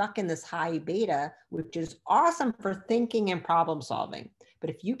gets stuck in this high beta, which is awesome for thinking and problem solving. But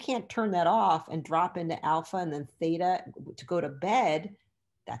if you can't turn that off and drop into alpha and then theta to go to bed,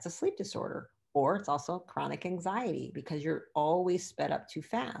 that's a sleep disorder. Or it's also chronic anxiety because you're always sped up too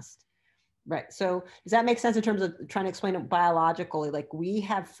fast. Right. So does that make sense in terms of trying to explain it biologically? Like, we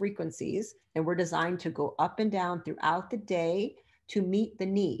have frequencies and we're designed to go up and down throughout the day to meet the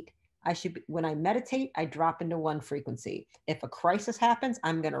need. When I meditate, I drop into one frequency. If a crisis happens,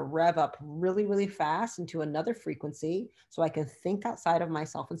 I'm going to rev up really, really fast into another frequency so I can think outside of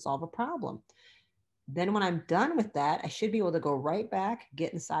myself and solve a problem. Then when I'm done with that, I should be able to go right back,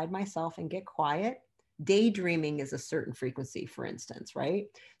 get inside myself and get quiet. Daydreaming is a certain frequency, for instance, right?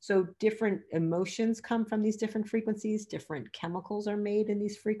 So different emotions come from these different frequencies. Different chemicals are made in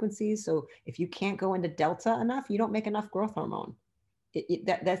these frequencies. So if you can't go into delta enough, you don't make enough growth hormone.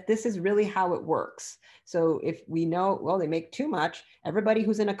 This is really how it works. So if we know, well, they make too much, everybody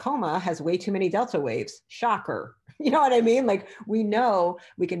who's in a coma has way too many delta waves. Shocker. You know what I mean? Like, we know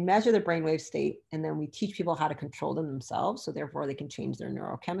we can measure the brainwave state, and then we teach people how to control them themselves. So therefore they can change their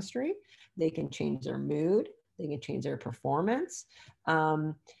neurochemistry, they can change their mood, they can change their performance.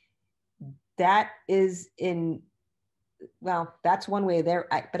 That is that's one way there.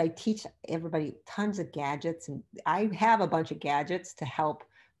 But I teach everybody tons of gadgets, and I have a bunch of gadgets to help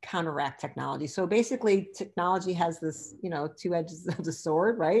counteract technology. So basically, technology has this, two edges of the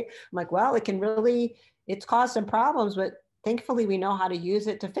sword, right? I'm like, well, it's caused some problems, but thankfully we know how to use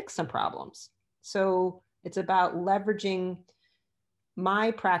it to fix some problems. So it's about leveraging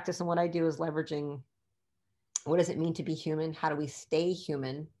my practice, and what I do is leveraging, what does it mean to be human? How do we stay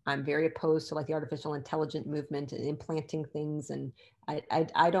human? I'm very opposed to like the artificial intelligence movement and implanting things. And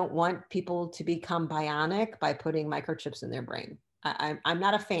I don't want people to become bionic by putting microchips in their brain. I'm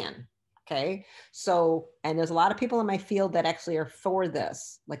not a fan. Okay. So, and there's a lot of people in my field that actually are for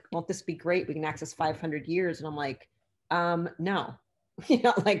this. Like, won't this be great? We can access 500 years. And I'm like, no,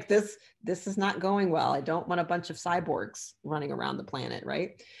 like this is not going well. I don't want a bunch of cyborgs running around the planet.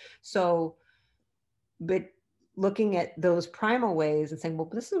 Right. So, but looking at those primal ways and saying, well,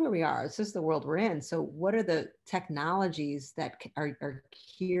 this is where we are. This is the world we're in. So what are the technologies that are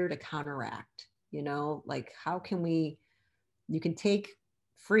here to counteract, like how can you can take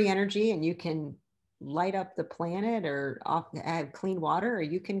free energy and you can light up the planet or have clean water, or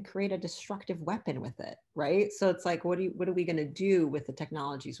you can create a destructive weapon with it. Right. So it's like, what are we going to do with the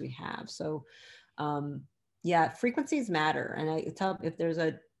technologies we have? So, Yeah, frequencies matter. And I tell, if there's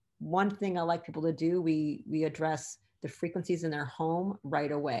a one thing I like people to do, we address the frequencies in their home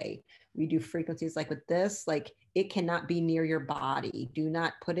right away. We do frequencies like with this, like it cannot be near your body. Do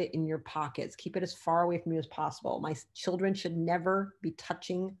not put it in your pockets. Keep it as far away from you as possible. My children should never be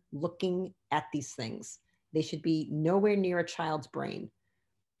touching, looking at these things. They should be nowhere near a child's brain.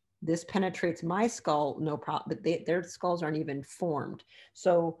 This penetrates my skull, no problem, but their skulls aren't even formed.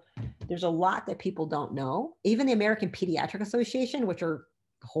 So there's a lot that people don't know. Even the American Pediatric Association, which are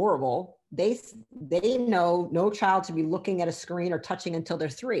horrible, they know no child should be looking at a screen or touching until they're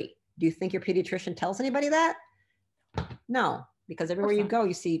 3. Do you think your pediatrician tells anybody that? No, because everywhere you go,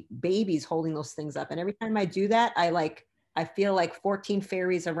 you see babies holding those things up. And every time I do that, I feel like 14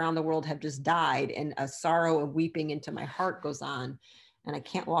 fairies around the world have just died, and a sorrow of weeping into my heart goes on. And I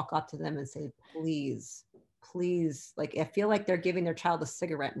can't walk up to them and say, please, please. Like, I feel like they're giving their child a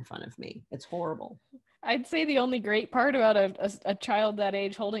cigarette in front of me. It's horrible. I'd say the only great part about a child that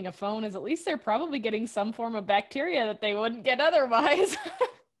age holding a phone is at least they're probably getting some form of bacteria that they wouldn't get otherwise.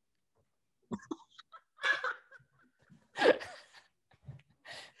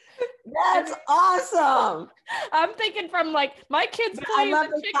 That's awesome. I'm thinking from like my kids playing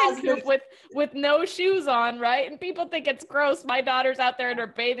the chicken coop with no shoes on, right? And people think it's gross. My daughter's out there in her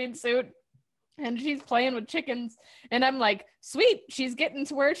bathing suit and she's playing with chickens, and I'm like, sweet, she's getting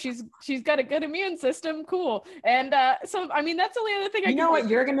to where she's got a good immune system, cool. And so I mean, that's the only other thing you know what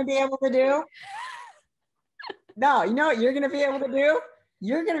you're going to be able to do. No, you know what you're going to be able to do.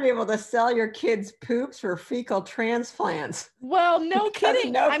 You're going to be able to sell your kids' poops for fecal transplants. Well, no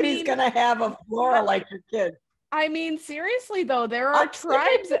kidding. Nobody's going to have a flora like your kid. I mean, seriously though, there are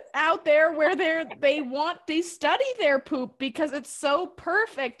tribes out there where they study their poop because it's so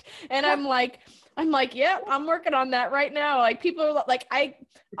perfect. And I'm like, yeah, I'm working on that right now. Like people are like, I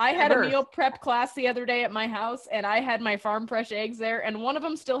had a meal prep class the other day at my house, and I had my farm fresh eggs there, and one of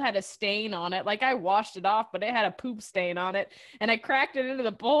them still had a stain on it. Like I washed it off, but it had a poop stain on it, and I cracked it into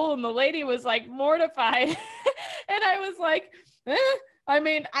the bowl, and the lady was like mortified. And I was like, I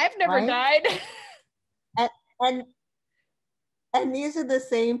mean, I've never died. And these are the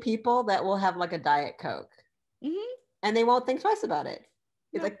same people that will have like a Diet Coke, and they won't think twice about it.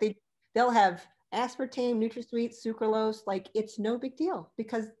 It's like they'll have aspartame, NutraSweet, sucralose. Like it's no big deal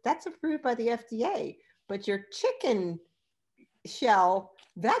because that's approved by the FDA. But your chicken shell,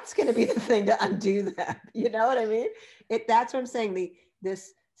 that's going to be the thing to undo that. You know what I mean? That's what I'm saying.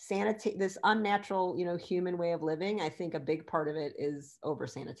 This unnatural, human way of living. I think a big part of it is over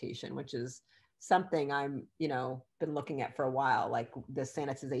sanitation, which is something I'm, been looking at for a while. Like the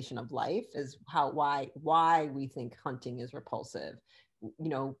sanitization of life is why we think hunting is repulsive.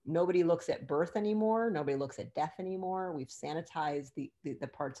 Nobody looks at birth anymore. Nobody looks at death anymore. We've sanitized the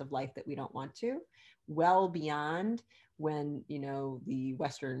parts of life that we don't want to, well beyond when, the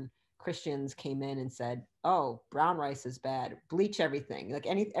Western Christians came in and said, oh, brown rice is bad, bleach everything. Like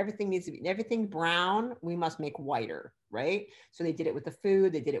everything needs to be, everything brown, we must make whiter, right? So they did it with the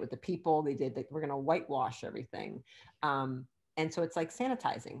food, they did it with the people, we're going to whitewash everything. And so it's like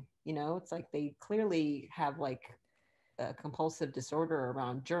sanitizing, it's like they clearly have like a compulsive disorder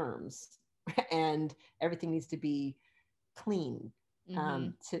around germs and everything needs to be clean,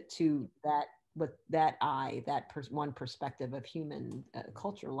 to that, what that one perspective of human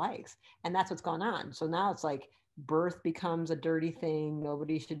culture likes. And that's what's gone on. So now it's like birth becomes a dirty thing.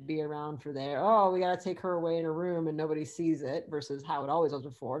 Nobody should be around for there. Oh, we got to take her away in a room and nobody sees it, versus how it always was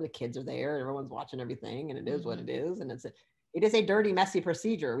before. The kids are there, everyone's watching everything, and it is what it is. And it is a dirty, messy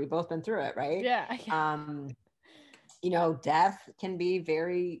procedure. We've both been through it, right? Yeah. Death can be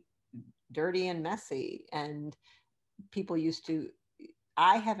very dirty and messy. And people used to,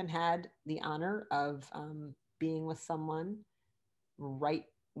 I haven't had the honor of being with someone right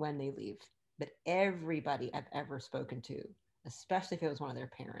when they leave, but everybody I've ever spoken to, especially if it was one of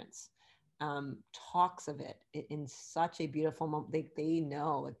their parents, talks of it in such a beautiful moment. They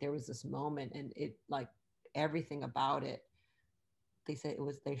know, like, there was this moment, and it, like, everything about it, they said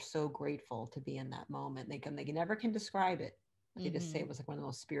they're so grateful to be in that moment. They never can describe it. They just say it was like one of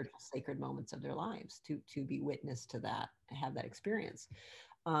those spiritual, sacred moments of their lives to be witness to that, to have that experience.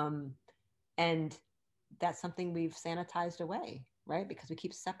 And that's something we've sanitized away, right? Because we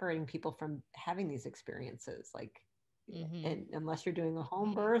keep separating people from having these experiences. Like, and unless you're doing a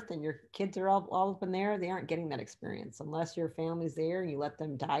home birth and your kids are all up in there, they aren't getting that experience. Unless your family's there and you let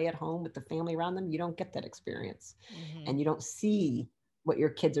them die at home with the family around them, you don't get that experience. And you don't see what your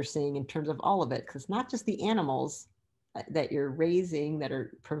kids are seeing in terms of all of it. Because it's not just the animals that you're raising that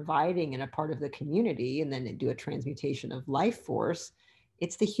are providing and a part of the community, and then do a transmutation of life force.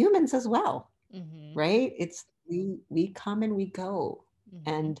 It's the humans as well. Mm-hmm. right? It's we come and we go, Mm-hmm.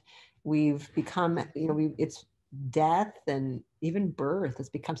 and we've become, it's death and even birth has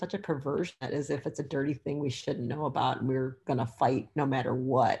become such a perversion, as if it's a dirty thing we shouldn't know about, and we're gonna fight no matter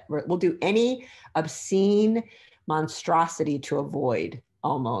what. We'll do any obscene monstrosity to avoid,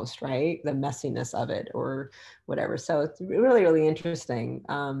 almost, right, the messiness of it or whatever. So it's really, really interesting,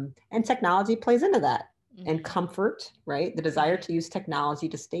 and technology plays into that, and Mm-hmm. comfort, right, the desire Mm-hmm. to use technology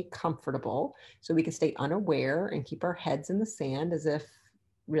to stay comfortable so we can stay unaware and keep our heads in the sand as if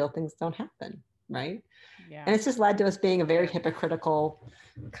real things don't happen, right? And Yeah. it's just led to us being a very hypocritical,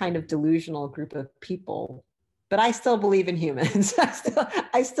 kind of delusional group of people. But I still believe in humans.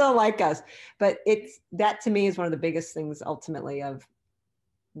 I still like us. But it's that, to me, is one of the biggest things ultimately of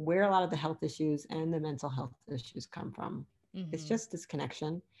where a lot of the health issues and the mental health issues come from. It's Mm-hmm. just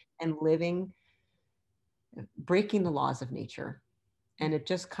disconnection and living, breaking the laws of nature. And it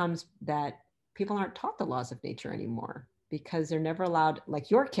just comes that people aren't taught the laws of nature anymore, because they're never allowed, like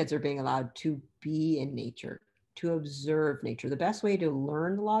your kids are being allowed to be in nature, to observe nature. The best way to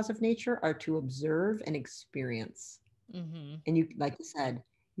learn the laws of nature are to observe and experience. Mm-hmm. And you, like you said,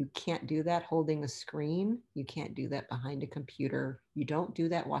 you can't do that holding a screen. You can't do that behind a computer. You don't do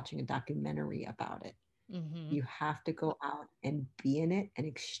that watching a documentary about it. Mm-hmm. You have to go out and be in it and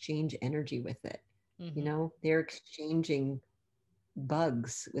exchange energy with it. Mm-hmm. They're exchanging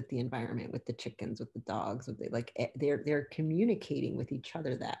bugs with the environment, with the chickens, with the dogs, with the, like, they're communicating with each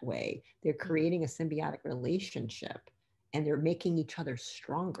other that way. They're creating a symbiotic relationship, and they're making each other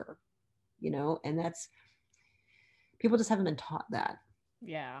stronger, and that's, people just haven't been taught that,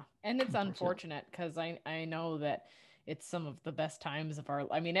 Yeah. And it's unfortunately. unfortunate because I know that it's some of the best times of our,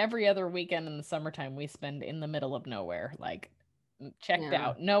 I mean, every other weekend in the summertime we spend in the middle of nowhere, like checked Yeah.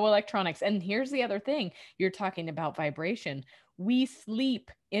 out, no electronics. And here's the other thing, you're talking about vibration. We sleep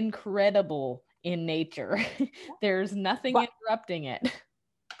incredible in nature. There's nothing But interrupting it.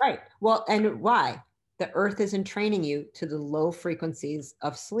 right, well, and why? The earth isn't training you to the low frequencies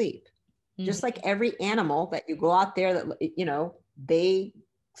of sleep. Just like Hmm. every animal that you go out there, that they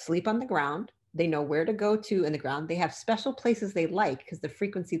sleep on the ground, they know where to go to in the ground, they have special places they like because the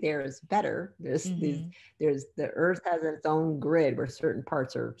frequency there is better. Hmm. There's the earth has its own grid where certain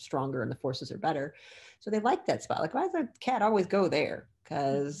parts are stronger and the forces are better, so they like that spot. Like, why does a cat always go there?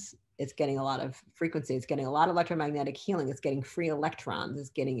 Because it's getting a lot of frequency, it's getting a lot of electromagnetic healing, it's getting free electrons,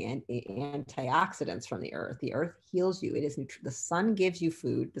 it's getting antioxidants from the earth heals you, it is the sun gives you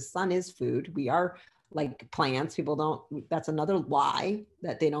food, the sun is food, we are like plants. People don't, that's another lie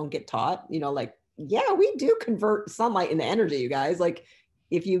that they don't get taught, like, yeah, we do convert sunlight into energy, you guys. Like,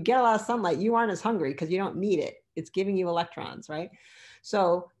 if you get a lot of sunlight, you aren't as hungry because you don't need it, it's giving you electrons, right?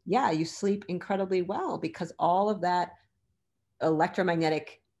 So yeah, you sleep incredibly well because all of that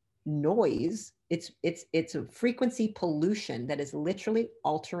electromagnetic noise, it's a frequency pollution that is literally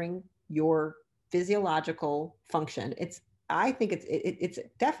altering your physiological function. I think it's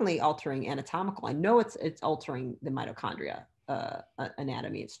definitely altering anatomical. I know it's altering the mitochondria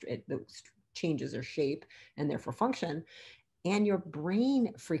anatomy. The changes their shape and therefore function, and your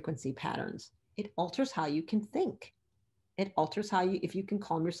brain frequency patterns. It alters how you can think. It alters how you, if you can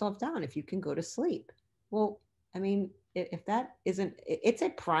calm yourself down, if you can go to sleep. Well, I mean, if that isn't, it's a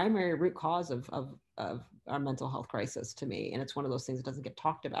primary root cause of our mental health crisis to me, and it's one of those things that doesn't get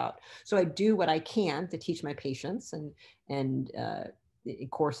talked about. So I do what I can to teach my patients and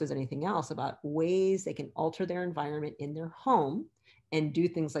courses, anything else, about ways they can alter their environment in their home and do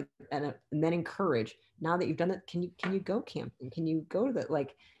things like, and then encourage. Now that you've done it, can you go camping? Can you go to the,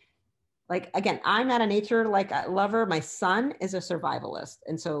 like, again, I'm not a nature like lover. My son is a survivalist,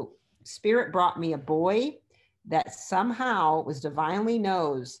 and so spirit brought me a boy that somehow was divinely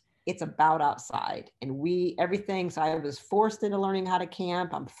knows it's about outside, and we everything. So I was forced into learning how to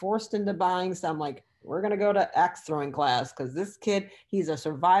camp. I'm forced into buying some, like, we're gonna go to axe throwing class because this kid, he's a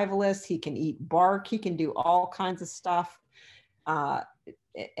survivalist. He can eat bark. He can do all kinds of stuff. Uh,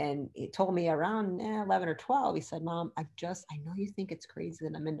 and he told me around 11 or 12, he said, Mom, I know you think it's crazy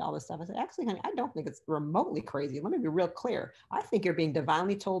that I'm into all this stuff. I said, actually, honey, I don't think it's remotely crazy. Let me be real clear. I think you're being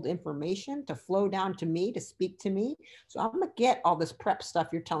divinely told information to flow down to me, to speak to me. So I'm going to get all this prep stuff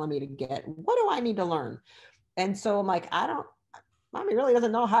you're telling me to get. What do I need to learn? And so I'm like, Mommy really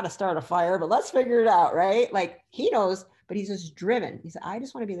doesn't know how to start a fire, but let's figure it out, right? Like, he knows, but he's just driven. He said, I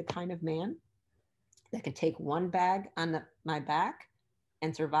just want to be the kind of man that could take one bag on my back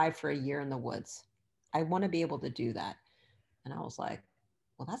and survive for a year in the woods. I want to be able to do that. And I was like,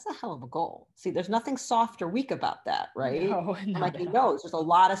 well, that's a hell of a goal. See, there's nothing soft or weak about that, right? No, I'm not like, he at all. knows there's a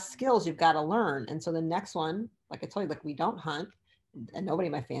lot of skills you've got to learn. And so the next one, like I told you, like, we don't hunt. and nobody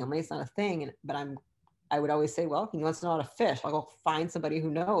in my family, it's not a thing. But I would always say, well, he wants to know how to fish. I'll go find somebody who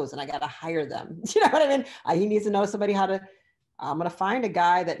knows, and I got to hire them. You know what I mean? He needs to know somebody how to, I'm going to find a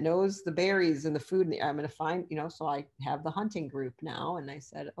guy that knows the berries and the food. I'm going to find, so I have the hunting group now. And I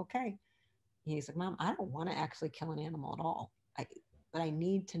said, okay. He's like, Mom, I don't want to actually kill an animal at all. But I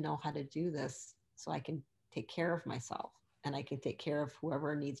need to know how to do this so I can take care of myself and I can take care of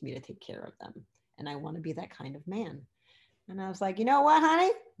whoever needs me to take care of them. And I want to be that kind of man. And I was like, you know what, honey?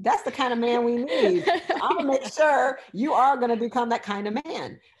 That's the kind of man we need. So I'm going to make sure you are going to become that kind of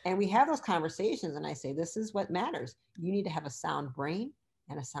man. And we have those conversations. And I say, this is what matters. You need to have a sound brain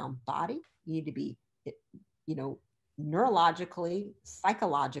and a sound body. You need to be, neurologically,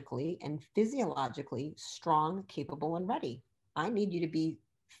 psychologically, and physiologically strong, capable, and ready. I need you to be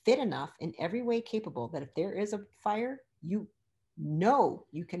fit enough in every way capable that if there is a fire, you know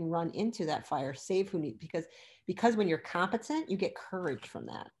you can run into that fire, save who needs, because when you're competent, you get courage from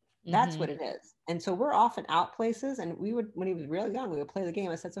that. That's what it is. And so we're often out places, and we would, when he was really young, we would play the game.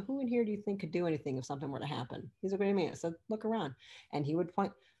 I said, so who in here do you think could do anything if something were to happen? He's like, what do you mean? I said, look around. And he would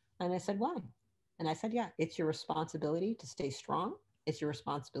point, and I said, why? And I said, yeah, it's your responsibility to stay strong. It's your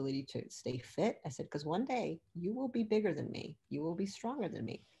responsibility to stay fit. I said, because one day you will be bigger than me. You will be stronger than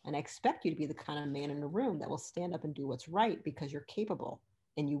me. And I expect you to be the kind of man in the room that will stand up and do what's right because you're capable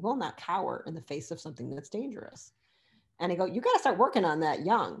and you will not cower in the face of something that's dangerous. And I go, you got to start working on that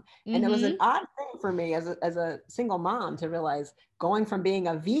young. And it was an odd thing for me as a single mom to realize going from being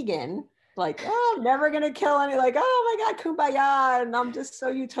a vegan, like, oh, I'm never going to kill any, like, oh my God, kumbaya. And I'm just so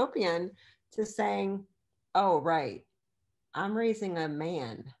utopian, to saying, oh, right, I'm raising a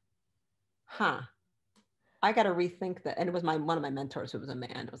man. Huh. I got to rethink that. And it was one of my mentors who was a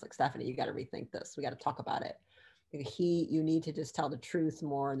man. It was like, Stephanie, you got to rethink this. We got to talk about it. You need to just tell the truth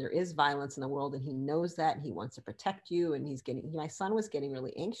more. And there is violence in the world. And he knows that. And he wants to protect you. And my son was getting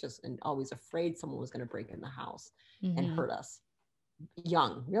really anxious and always afraid someone was going to break in the house and hurt us.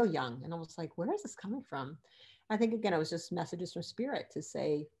 Young, real young. And I was like, where is this coming from? I think, again, it was just messages from spirit to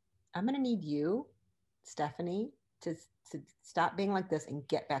say, I'm going to need you, Stephanie, to stop being like this and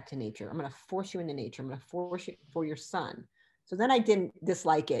get back to nature. I'm going to force you into nature. I'm going to force you for your son. So then I didn't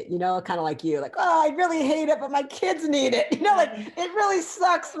dislike it, kind of like you, like, oh, I really hate it, but my kids need it. Like, it really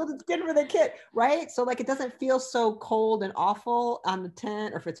sucks, but it's good for the kid, right? So like, it doesn't feel so cold and awful on the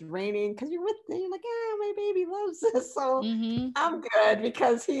tent, or if it's raining, because you're with them, you're like, yeah, my baby loves this. So I'm good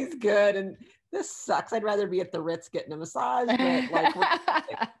because he's good. And this sucks. I'd rather be at the Ritz getting a massage, but like,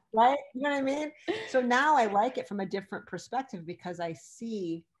 right? You know what I mean? So now I like it from a different perspective because I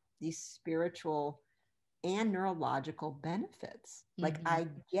see these spiritual and neurological benefits. Like, I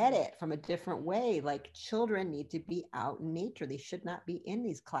get it from a different way. Like, children need to be out in nature. They should not be in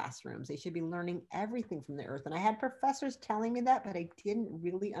these classrooms. They should be learning everything from the earth. And I had professors telling me that, but I didn't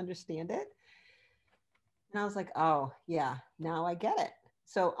really understand it. And I was like, oh yeah, now I get it.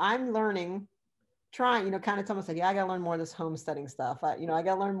 So I'm learning, trying, kind of someone said, yeah, I got to learn more of this homesteading stuff. I got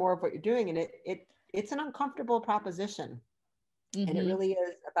to learn more of what you're doing. And it's an uncomfortable proposition. And it really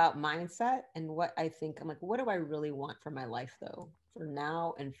is about mindset and what I think. I'm like, what do I really want for my life though, for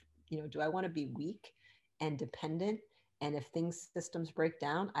now? And, do I want to be weak and dependent? And if systems break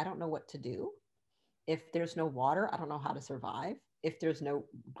down, I don't know what to do. If there's no water, I don't know how to survive. If there's no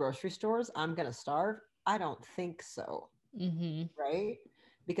grocery stores, I'm going to starve. I don't think so. Right?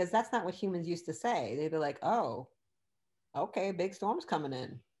 Because that's not what humans used to say. They'd be like, oh, okay, big storm's coming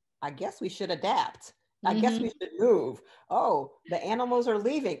in. I guess we should adapt. I guess we should move. Oh, the animals are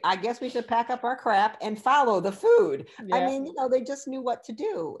leaving. I guess we should pack up our crap and follow the food. Yeah. I mean, they just knew what to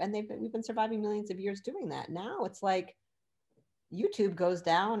do. And we've been surviving millions of years doing that. Now it's like YouTube goes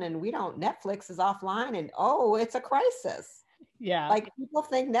down and Netflix is offline and oh, it's a crisis. Yeah. Like, people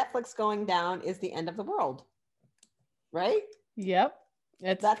think Netflix going down is the end of the world. Right? Yep.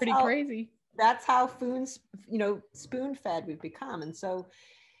 That's pretty crazy. That's how spoon fed we've become. And so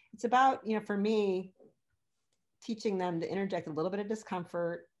it's about, for me, teaching them to interject a little bit of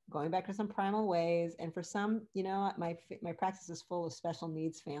discomfort, going back to some primal ways. And for some, my practice is full of special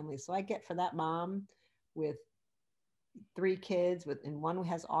needs families. So I get for that mom with 3 kids and one who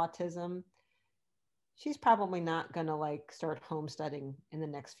has autism, she's probably not going to start homesteading in the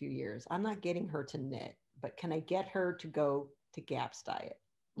next few years. I'm not getting her to knit, but can I get her to go to GAPS diet,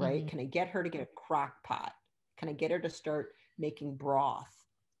 right? Can I get her to get a crock pot? Can I get her to start making broth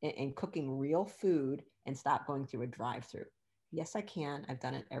and cooking real food and stop going through a drive-through? Yes, I can. I've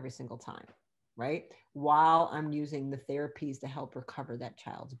done it every single time, right? While I'm using the therapies to help recover that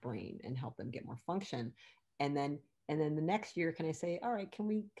child's brain and help them get more function. And then And then the next year, can I say, all right, can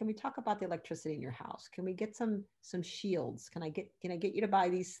we talk about the electricity in your house? Can we get some shields? Can I get you to buy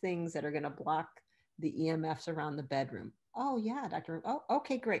these things that are going to block the EMFs around the bedroom? Oh yeah, Doctor. Oh,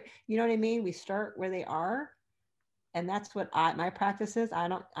 okay, great. You know what I mean? We start where they are, and that's what my practice is.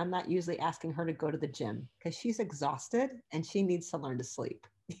 I'm not usually asking her to go to the gym because she's exhausted and she needs to learn to sleep.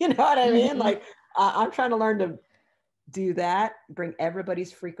 You know what I mean? Mm-hmm. Like I'm trying to learn to do that, bring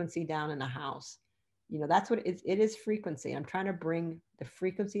everybody's frequency down in a house. That's what it is, frequency. I'm trying to bring the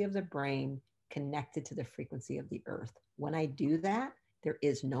frequency of the brain connected to the frequency of the earth. When I do that, there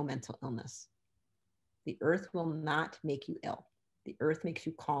is no mental illness. The earth will not make you ill. The earth makes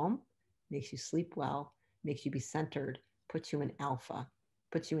you calm, makes you sleep well, makes you be centered, puts you in alpha,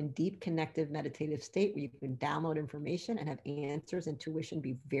 puts you in deep connective meditative state where you can download information and have answers, intuition,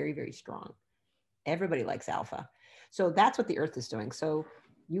 be very, very strong. Everybody likes alpha. So that's what the earth is doing. So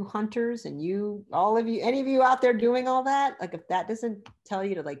you hunters and you, all of you, any of you out there doing all that, like if that doesn't tell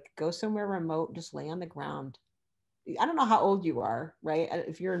you to like go somewhere remote, just lay on the ground. I don't know how old you are, right?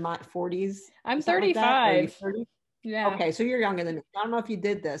 If you're in my 40s or I'm something like that, or are you 35. 30? Yeah. Okay, so you're younger than me. I don't know if you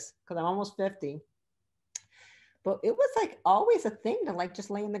did this because I'm almost 50. But it was like always a thing to like just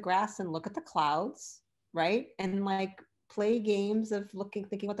lay in the grass and look at the clouds, right? And like play games of looking,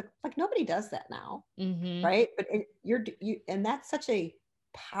 thinking what like nobody does that now, Mm-hmm. right? But and that's such a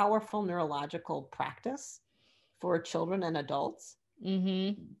powerful neurological practice for children and adults.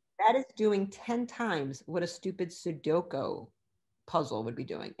 Mm-hmm. That is doing 10 times what a stupid Sudoku puzzle would be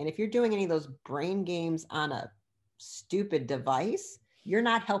doing. And if you're doing any of those brain games on a stupid device, you're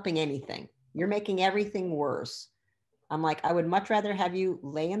not helping anything. You're making everything worse. I'm like, I would much rather have you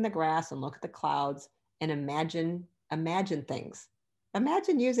lay in the grass and look at the clouds and imagine things.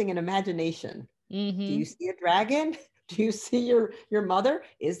 Imagine using an imagination. Do Mm-hmm. you see a dragon? Do you see your mother?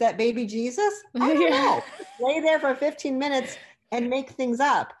 Is that baby Jesus? I don't Yeah. know. Lay there for 15 minutes and make things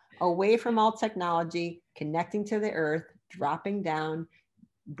up, away from all technology, connecting to the earth, dropping down,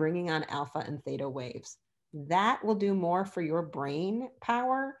 bringing on alpha and theta waves. That will do more for your brain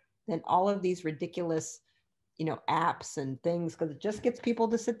power than all of these ridiculous, apps and things, because it just gets people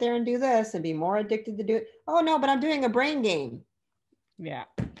to sit there and do this and be more addicted to do it. Oh no, but I'm doing a brain game Yeah.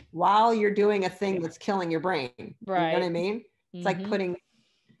 while you're doing a thing that's killing your brain. You know what I Right. mean? It's like Mm-hmm.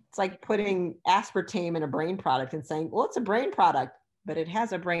 putting aspartame in a brain product and saying, well, it's a brain product, but it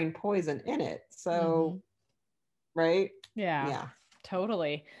has a brain poison in it. Mm-hmm. So, right? Yeah, Yeah.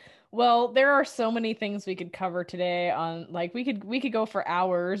 totally. Well, there are so many things we could cover today on like we could go for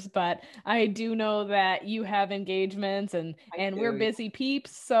hours, but I do know that you have engagements I and we're do. busy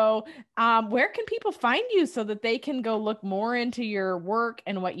peeps. So, where can people find you so that they can go look more into your work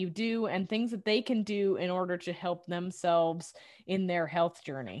and what you do and things that they can do in order to help themselves in their health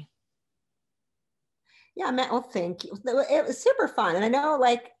journey? Yeah, Matt, well, thank you. It was super fun. And I know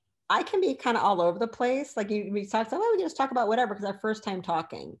like I can be kind of all over the place. Like we talked about, oh, we can just talk about whatever because our first time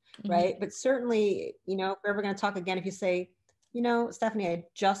talking, Hmm. right? But certainly, if we're ever going to talk again, if you say, Stephanie, I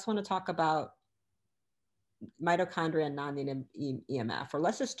just want to talk about mitochondria and non-native EMF, or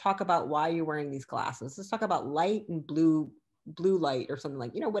let's just talk about why you're wearing these glasses. Let's talk about light and blue light or something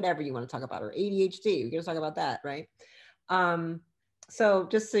like, whatever you want to talk about, or ADHD. We can just talk about that, right? Um, so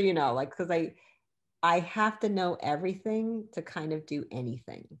just so you know, like, because I have to know everything to kind of do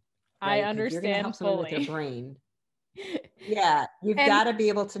anything, I right? Because if you're going to help understand someone with their fully. brain, yeah, you've And got to be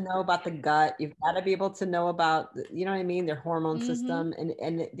able to know about the gut. You've got to be able to know about, you know what I mean, their hormone hmm system.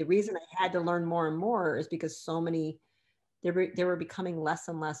 And the reason I had to learn more and more is because so many, there were becoming less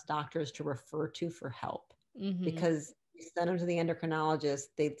and less doctors to refer to for help, hmm because you send them to the endocrinologist,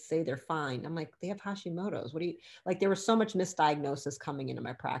 they'd say they're fine. I'm like, they have Hashimoto's. What do you like? There was so much misdiagnosis coming into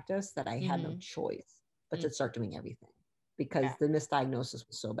my practice that I had no hmm choice but to start doing everything Yeah. because the misdiagnosis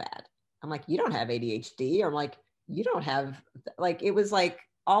was so bad. I'm like, you don't have ADHD. Or I'm like, you don't have, like, it was like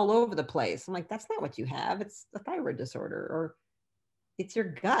all over the place. I'm like, that's not what you have. It's a thyroid disorder, or it's your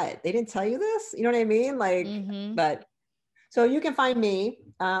gut. They didn't tell you this. You know what I mean? Like, Hmm. but so you can find me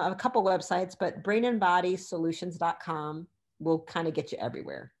a couple websites, but brainandbodysolutions.com will kind of get you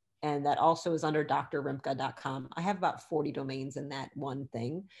everywhere. And that also is under drrimka.com. I have about 40 domains in that one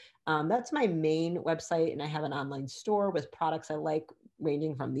thing. That's my main website. And I have an online store with products I like,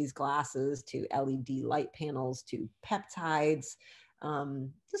 ranging from these glasses to LED light panels to peptides,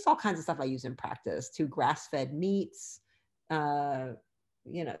 just all kinds of stuff I use in practice, to grass fed meats. Uh,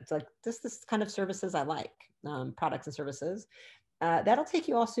 it's like just this kind of services I like, products and services. That'll take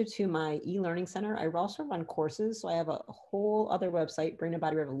you also to my e-learning center. I also run courses. So I have a whole other website,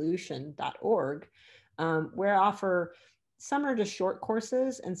 brainandbodyrevolution.org, where I offer some are just short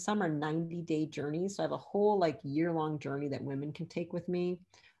courses and some are 90-day journeys. So I have a whole like year-long journey that women can take with me.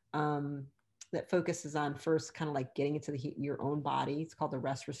 That focuses on first kind of like getting into your own body. It's called the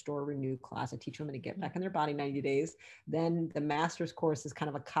Rest, Restore, Renew class. I teach women to get back in their body 90 days. Then the master's course is kind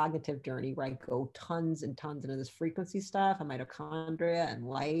of a cognitive journey where I go tons and tons into this frequency stuff, and mitochondria and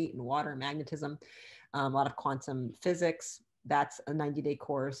light and water and magnetism, a lot of quantum physics. That's a 90-day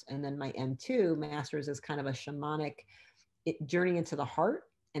course. And then my M2 master's is kind of a shamanic journey into the heart.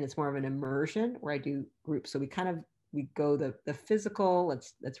 And it's more of an immersion where I do groups. So we go the physical,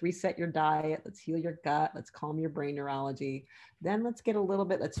 let's reset your diet, let's heal your gut, let's calm your brain neurology. Then let's get a little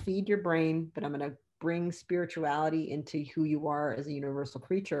bit, let's feed your brain, but I'm going to bring spirituality into who you are as a universal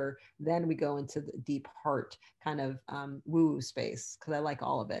creature. Then we go into the deep heart kind of woo space, because I like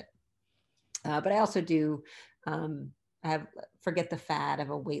all of it. But I also do, I have Forget the Fad, I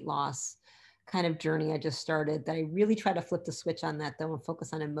have a weight loss kind of journey I just started that I really try to flip the switch on that though and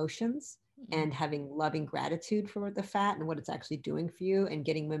focus on emotions and having loving gratitude for the fat and what it's actually doing for you, and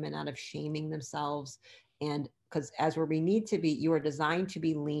getting women out of shaming themselves. And because as where we need to be, you are designed to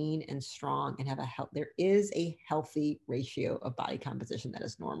be lean and strong and have a health. There is a healthy ratio of body composition that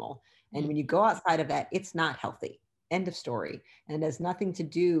is normal. And when you go outside of that, it's not healthy. End of story. And it has nothing to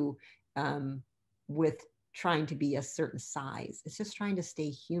do with trying to be a certain size. It's just trying to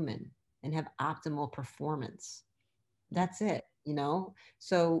stay human and have optimal performance. That's it, you know?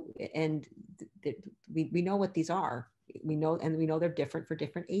 So, and we know what these are. We know they're different for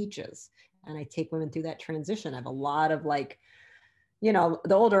different ages. And I take women through that transition. I have a lot of like, you know,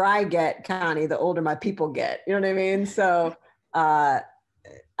 the older I get, Connie, the older my people get, you know what I mean? So, I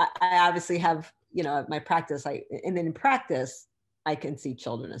obviously have, you know, my practice, and then in practice, I can see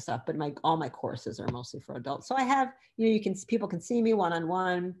children and stuff, but all my courses are mostly for adults. So I have, you know, people can see me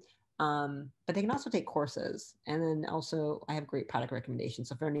one-on-one. But they can also take courses. And then also I have great product recommendations.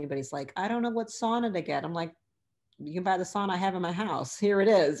 So if anybody's like, I don't know what sauna to get, I'm like, you can buy the sauna I have in my house. Here it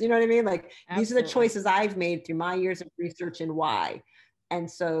is. You know what I mean? Like Absolutely. These are the choices I've made through my years of research and why. And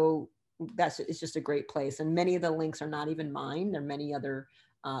so it's just a great place. And many of the links are not even mine. There are many other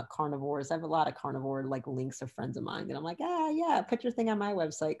carnivores. I have a lot of carnivore like links of friends of mine that I'm like, yeah, put your thing on my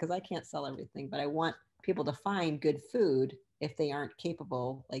website, because I can't sell everything, but I want people to find good food if they aren't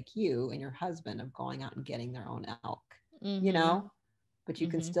capable like you and your husband of going out and getting their own elk, you know, but you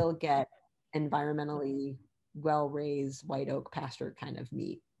can still get environmentally well-raised white oak pasture kind of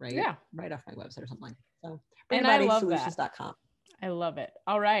meat, right? Yeah. Right off my website or something like that. So BringYourBodySolutions.com. I love it.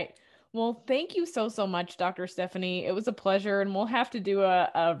 All right. Well, thank you so much, Dr. Stephanie. It was a pleasure, and we'll have to do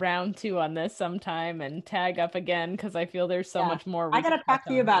a round 2 on this sometime and tag up again, because I feel there's so much more. I got to talk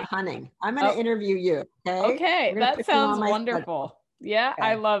to you about hunting. I'm going to interview you. Okay. That sounds wonderful. Schedule. Yeah,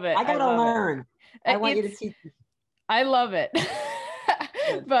 okay. I love it. I got to learn. I want you to teach me. I love it.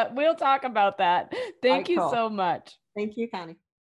 But we'll talk about that. Thank you so much. Thank you, Connie.